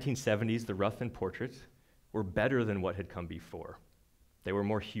 In the 1970s, the Ruthven portraits were better than what had come before. They were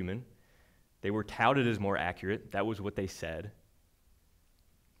more human. They were touted as more accurate. That was what they said,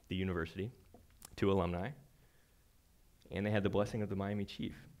 the university, to alumni. And they had the blessing of the Myaamia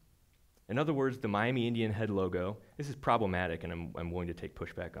chief. In other words, the Myaamia Indian head logo, this is problematic, and I'm willing to take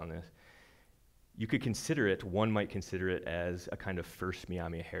pushback on this. You could consider it, one might consider it as a kind of first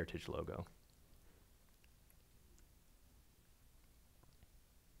Myaamia heritage logo.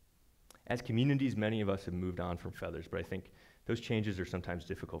 As communities, many of us have moved on from feathers, but I think those changes are sometimes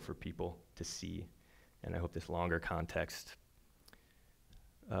difficult for people to see, and I hope this longer context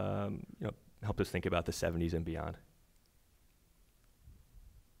helped us think about the 70s and beyond.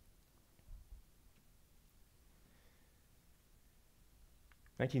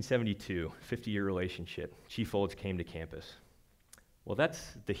 (1972), 50-year relationship. Chief Olds came to campus. Well,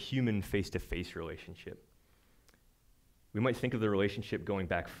 that's the human face-to-face relationship. We might think of the relationship going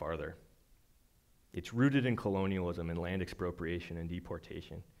back farther. It's rooted in colonialism and land expropriation and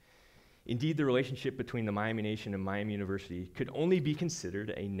deportation. Indeed, the relationship between the Myaamia Nation and Miami University could only be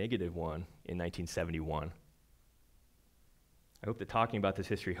considered a negative one in 1971. I hope that talking about this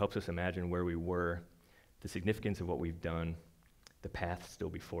history helps us imagine where we were, the significance of what we've done, the path still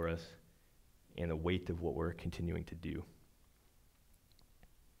before us, and the weight of what we're continuing to do.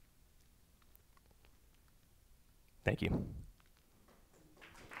 Thank you.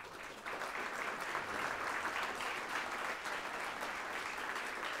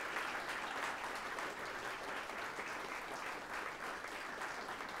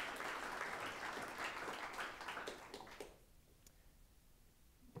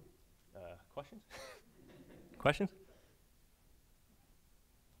 Questions? Questions?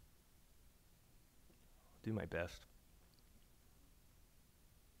 I'll do my best.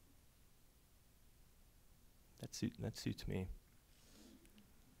 That suits me.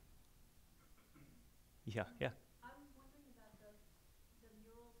 Yeah. I was wondering about the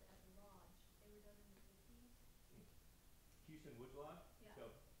murals at the lodge. They were done in the 50s? Houston Woods Lodge? Yeah. So,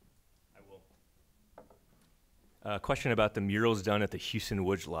 I will. Question about the murals done at the Houston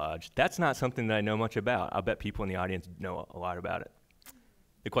Woods Lodge. That's not something that I know much about. I'll bet people in the audience know a lot about it.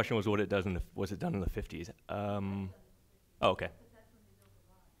 The question was was it done in the 50s? Oh, okay.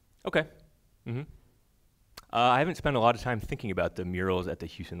 Okay. Mm-hmm. I haven't spent a lot of time thinking about the murals at the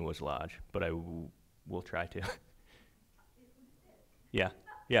Houston Woods Lodge, but I will try to. Yeah,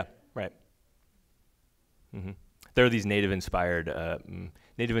 right. Mm-hmm. There are these native-inspired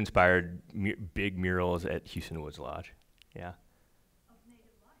big murals at Houston Woods Lodge. Yeah. Of native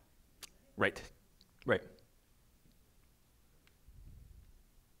life. Right.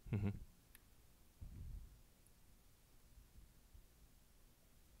 Mm-hmm.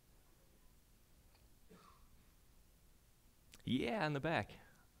 Yeah, in the back.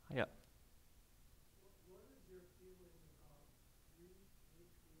 Yeah. What is your feeling about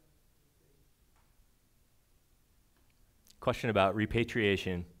repatriation? Question about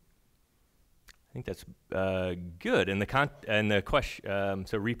repatriation. I think that's good. And the question,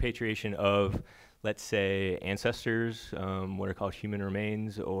 so repatriation of, let's say, ancestors, what are called human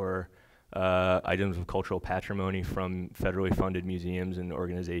remains, or items of cultural patrimony from federally funded museums and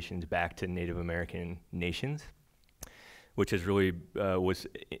organizations back to Native American nations, which is really was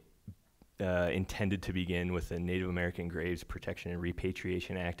intended to begin with the Native American Graves Protection and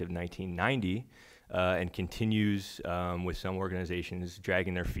Repatriation Act of 1990, and continues with some organizations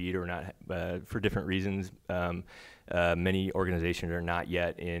dragging their feet or not for different reasons. Many organizations are not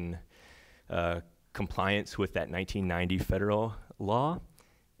yet in compliance with that 1990 federal law,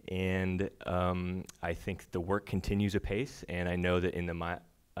 and I think the work continues apace. And I know that in the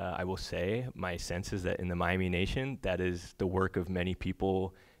I will say my sense is that in the Miami Nation, that is the work of many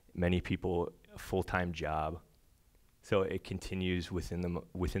people, a full-time job. So it continues within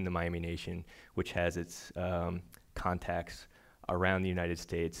the Miami Nation, which has its contacts around the United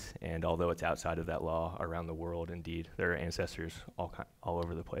States, and although it's outside of that law, around the world. Indeed, there are ancestors all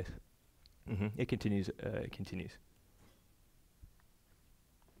over the place. It continues. It continues.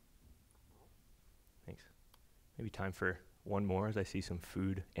 Thanks. Maybe time for one more, as I see some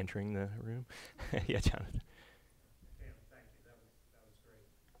food entering the room. Yeah, Jonathan. Dan, thank you. That was great.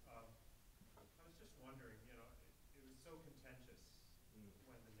 I was just wondering, you know, it was so contentious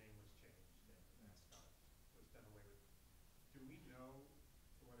when the name was changed and the mascot was done away with. Do we know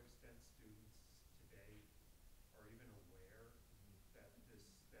to what extent students today are even aware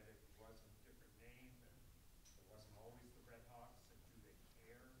that it was a different name and it wasn't always the Red Hawks, and do they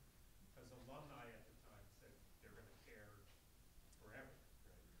care? Because alumni at the time said they're going to care forever,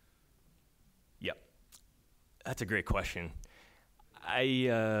 right? Yep. That's a great question.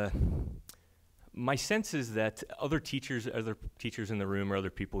 My sense is that other teachers in the room or other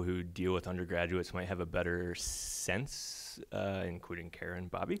people who deal with undergraduates might have a better sense, including Karen,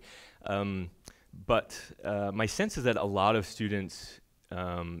 Bobby. But my sense is that a lot of students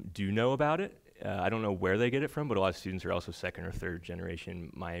do know about it. I don't know where they get it from, but a lot of students are also second or third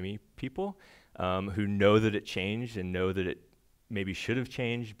generation Miami people who know that it changed and know that it maybe should have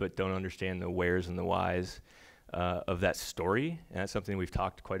changed, but don't understand the wheres and the whys of that story. And that's something we've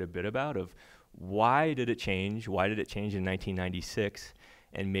talked quite a bit about, of why did it change? Why did it change in 1996?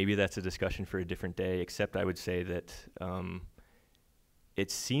 And maybe that's a discussion for a different day, except I would say that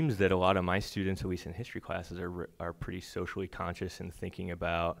it seems that a lot of my students, at least in history classes, are pretty socially conscious and thinking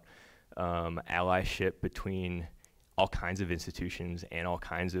about allyship between all kinds of institutions and all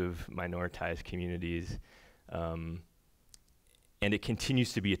kinds of minoritized communities. And it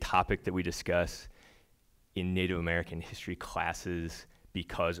continues to be a topic that we discuss in Native American history classes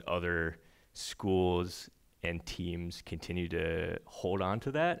because other schools and teams continue to hold on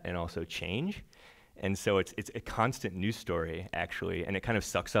to that and also change. And so it's a constant news story, actually, and it kind of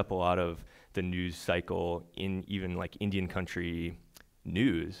sucks up a lot of the news cycle in even like Indian country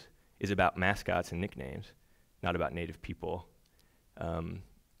news is about mascots and nicknames, not about Native people.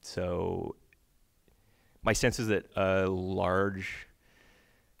 So my sense is that a large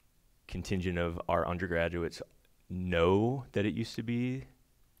contingent of our undergraduates know that it used to be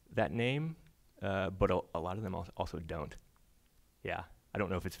that name, but a lot of them also don't. Yeah, I don't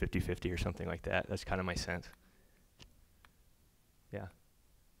know if it's 50-50 or something like that. That's kind of my sense. Yeah.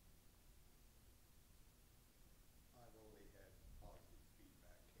 I've only had positive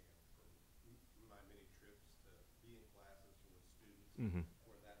feedback, Cam, from my many trips to be in classes with students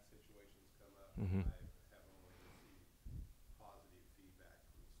where that situation's come up. I have only received positive feedback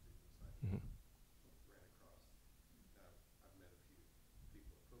from the students. I ran across, I've met a few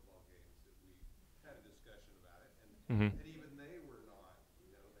people at football games that we had a discussion about it, and even they were not,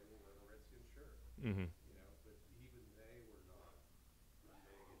 you know, they were wearing a Redskin shirt, you know, but even they were not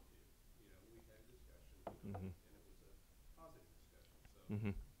negative. You know, we had discussions, and it was a positive discussion.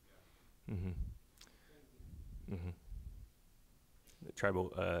 So, The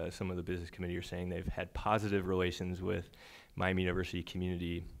tribal, some of the business committee are saying they've had positive relations with Miami University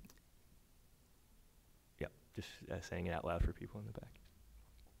community. Yep, just saying it out loud for people in the back.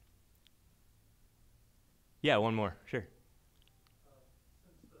 Yeah, one more, sure.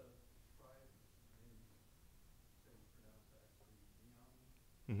 Since the tribe name is pronounced actually Myaamia,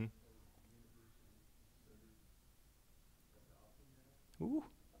 has the university considered adopting that? Ooh.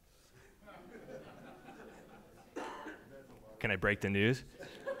 Can I break the news?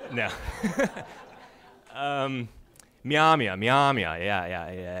 No. Myaamia,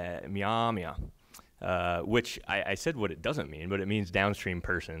 yeah, Myaamia. Which I said what it doesn't mean, but it means downstream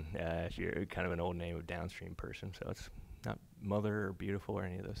person. If you're kind of an old name of downstream person, so it's not mother or beautiful or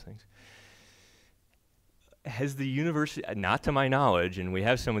any of those things. Has the university, not to my knowledge, and we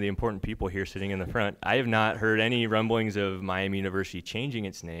have some of the important people here sitting in the front, I have not heard any rumblings of Miami University changing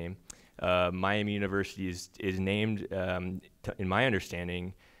its name. Miami University is named, in my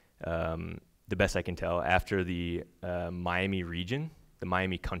understanding, the best I can tell, after the Miami region, the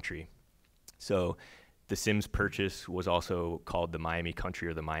Miami country. So the Sims Purchase was also called the Miami Country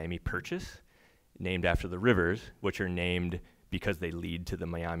or the Miami Purchase, named after the rivers, which are named because they lead to the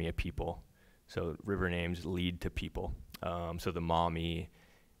Myaamia people. So river names lead to people. So the Maumee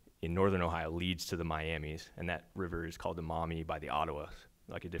in northern Ohio leads to the Miamis, and that river is called the Maumee by the Ottawas,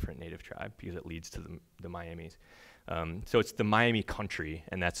 like a different native tribe, because it leads to the Miamis. So it's the Miami Country,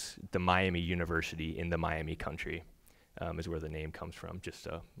 and that's the Miami University in the Miami Country. is where the name comes from. Just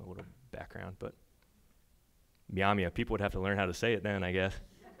a little background, but Myaamia, people would have to learn how to say it then, I guess.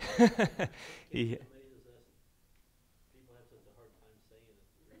 He- People have such a hard time saying it.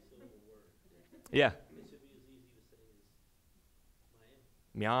 It's a three-syllable word. yeah, It should be as easy to say as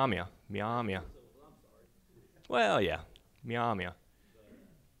Miami. Myaamia, Myaamia. So, well, I'm sorry. Well, yeah, Myaamia.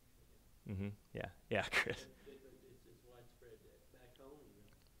 Yeah, yeah, Chris. It's widespread. Back home,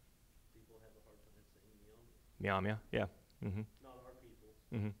 people have a hard time saying Miami. Myaamia, yeah. Not our people,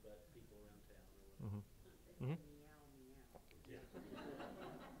 Mhm. but people around town or whatever.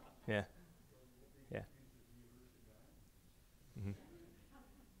 Yeah. Yeah.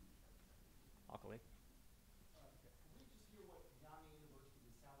 Akali.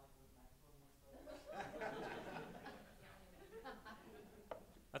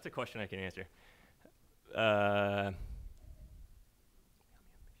 That's a question I can answer.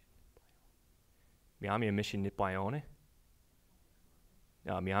 Myaamia mission nipayone.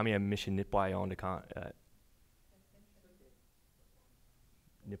 Myaamia mission nipayone kan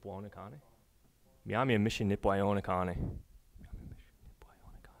nipayone kane. Myaamia mission nipayone kane.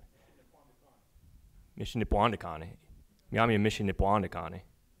 Mission nipayone kane. Myaamia mission nipayone kane.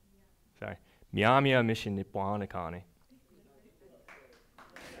 Sorry. Myaamia mission nipayone kane.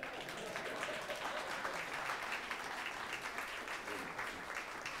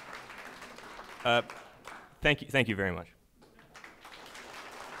 Thank you very much.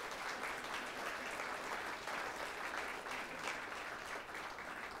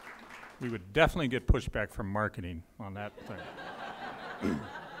 We would definitely get pushback from marketing on that thing.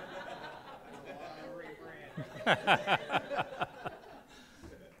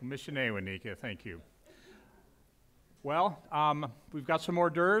 Missionaire Wanika, thank you. Well, we've got some hors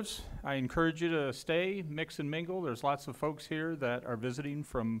d'oeuvres. I encourage you to stay, mix and mingle. There's lots of folks here that are visiting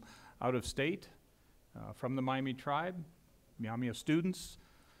from out of state, from the Myaamia tribe, Myaamia students,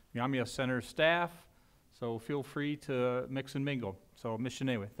 Myaamia Center staff. So feel free to mix and mingle. So,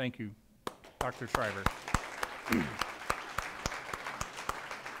 Missionaire, thank you, Dr. Shriver.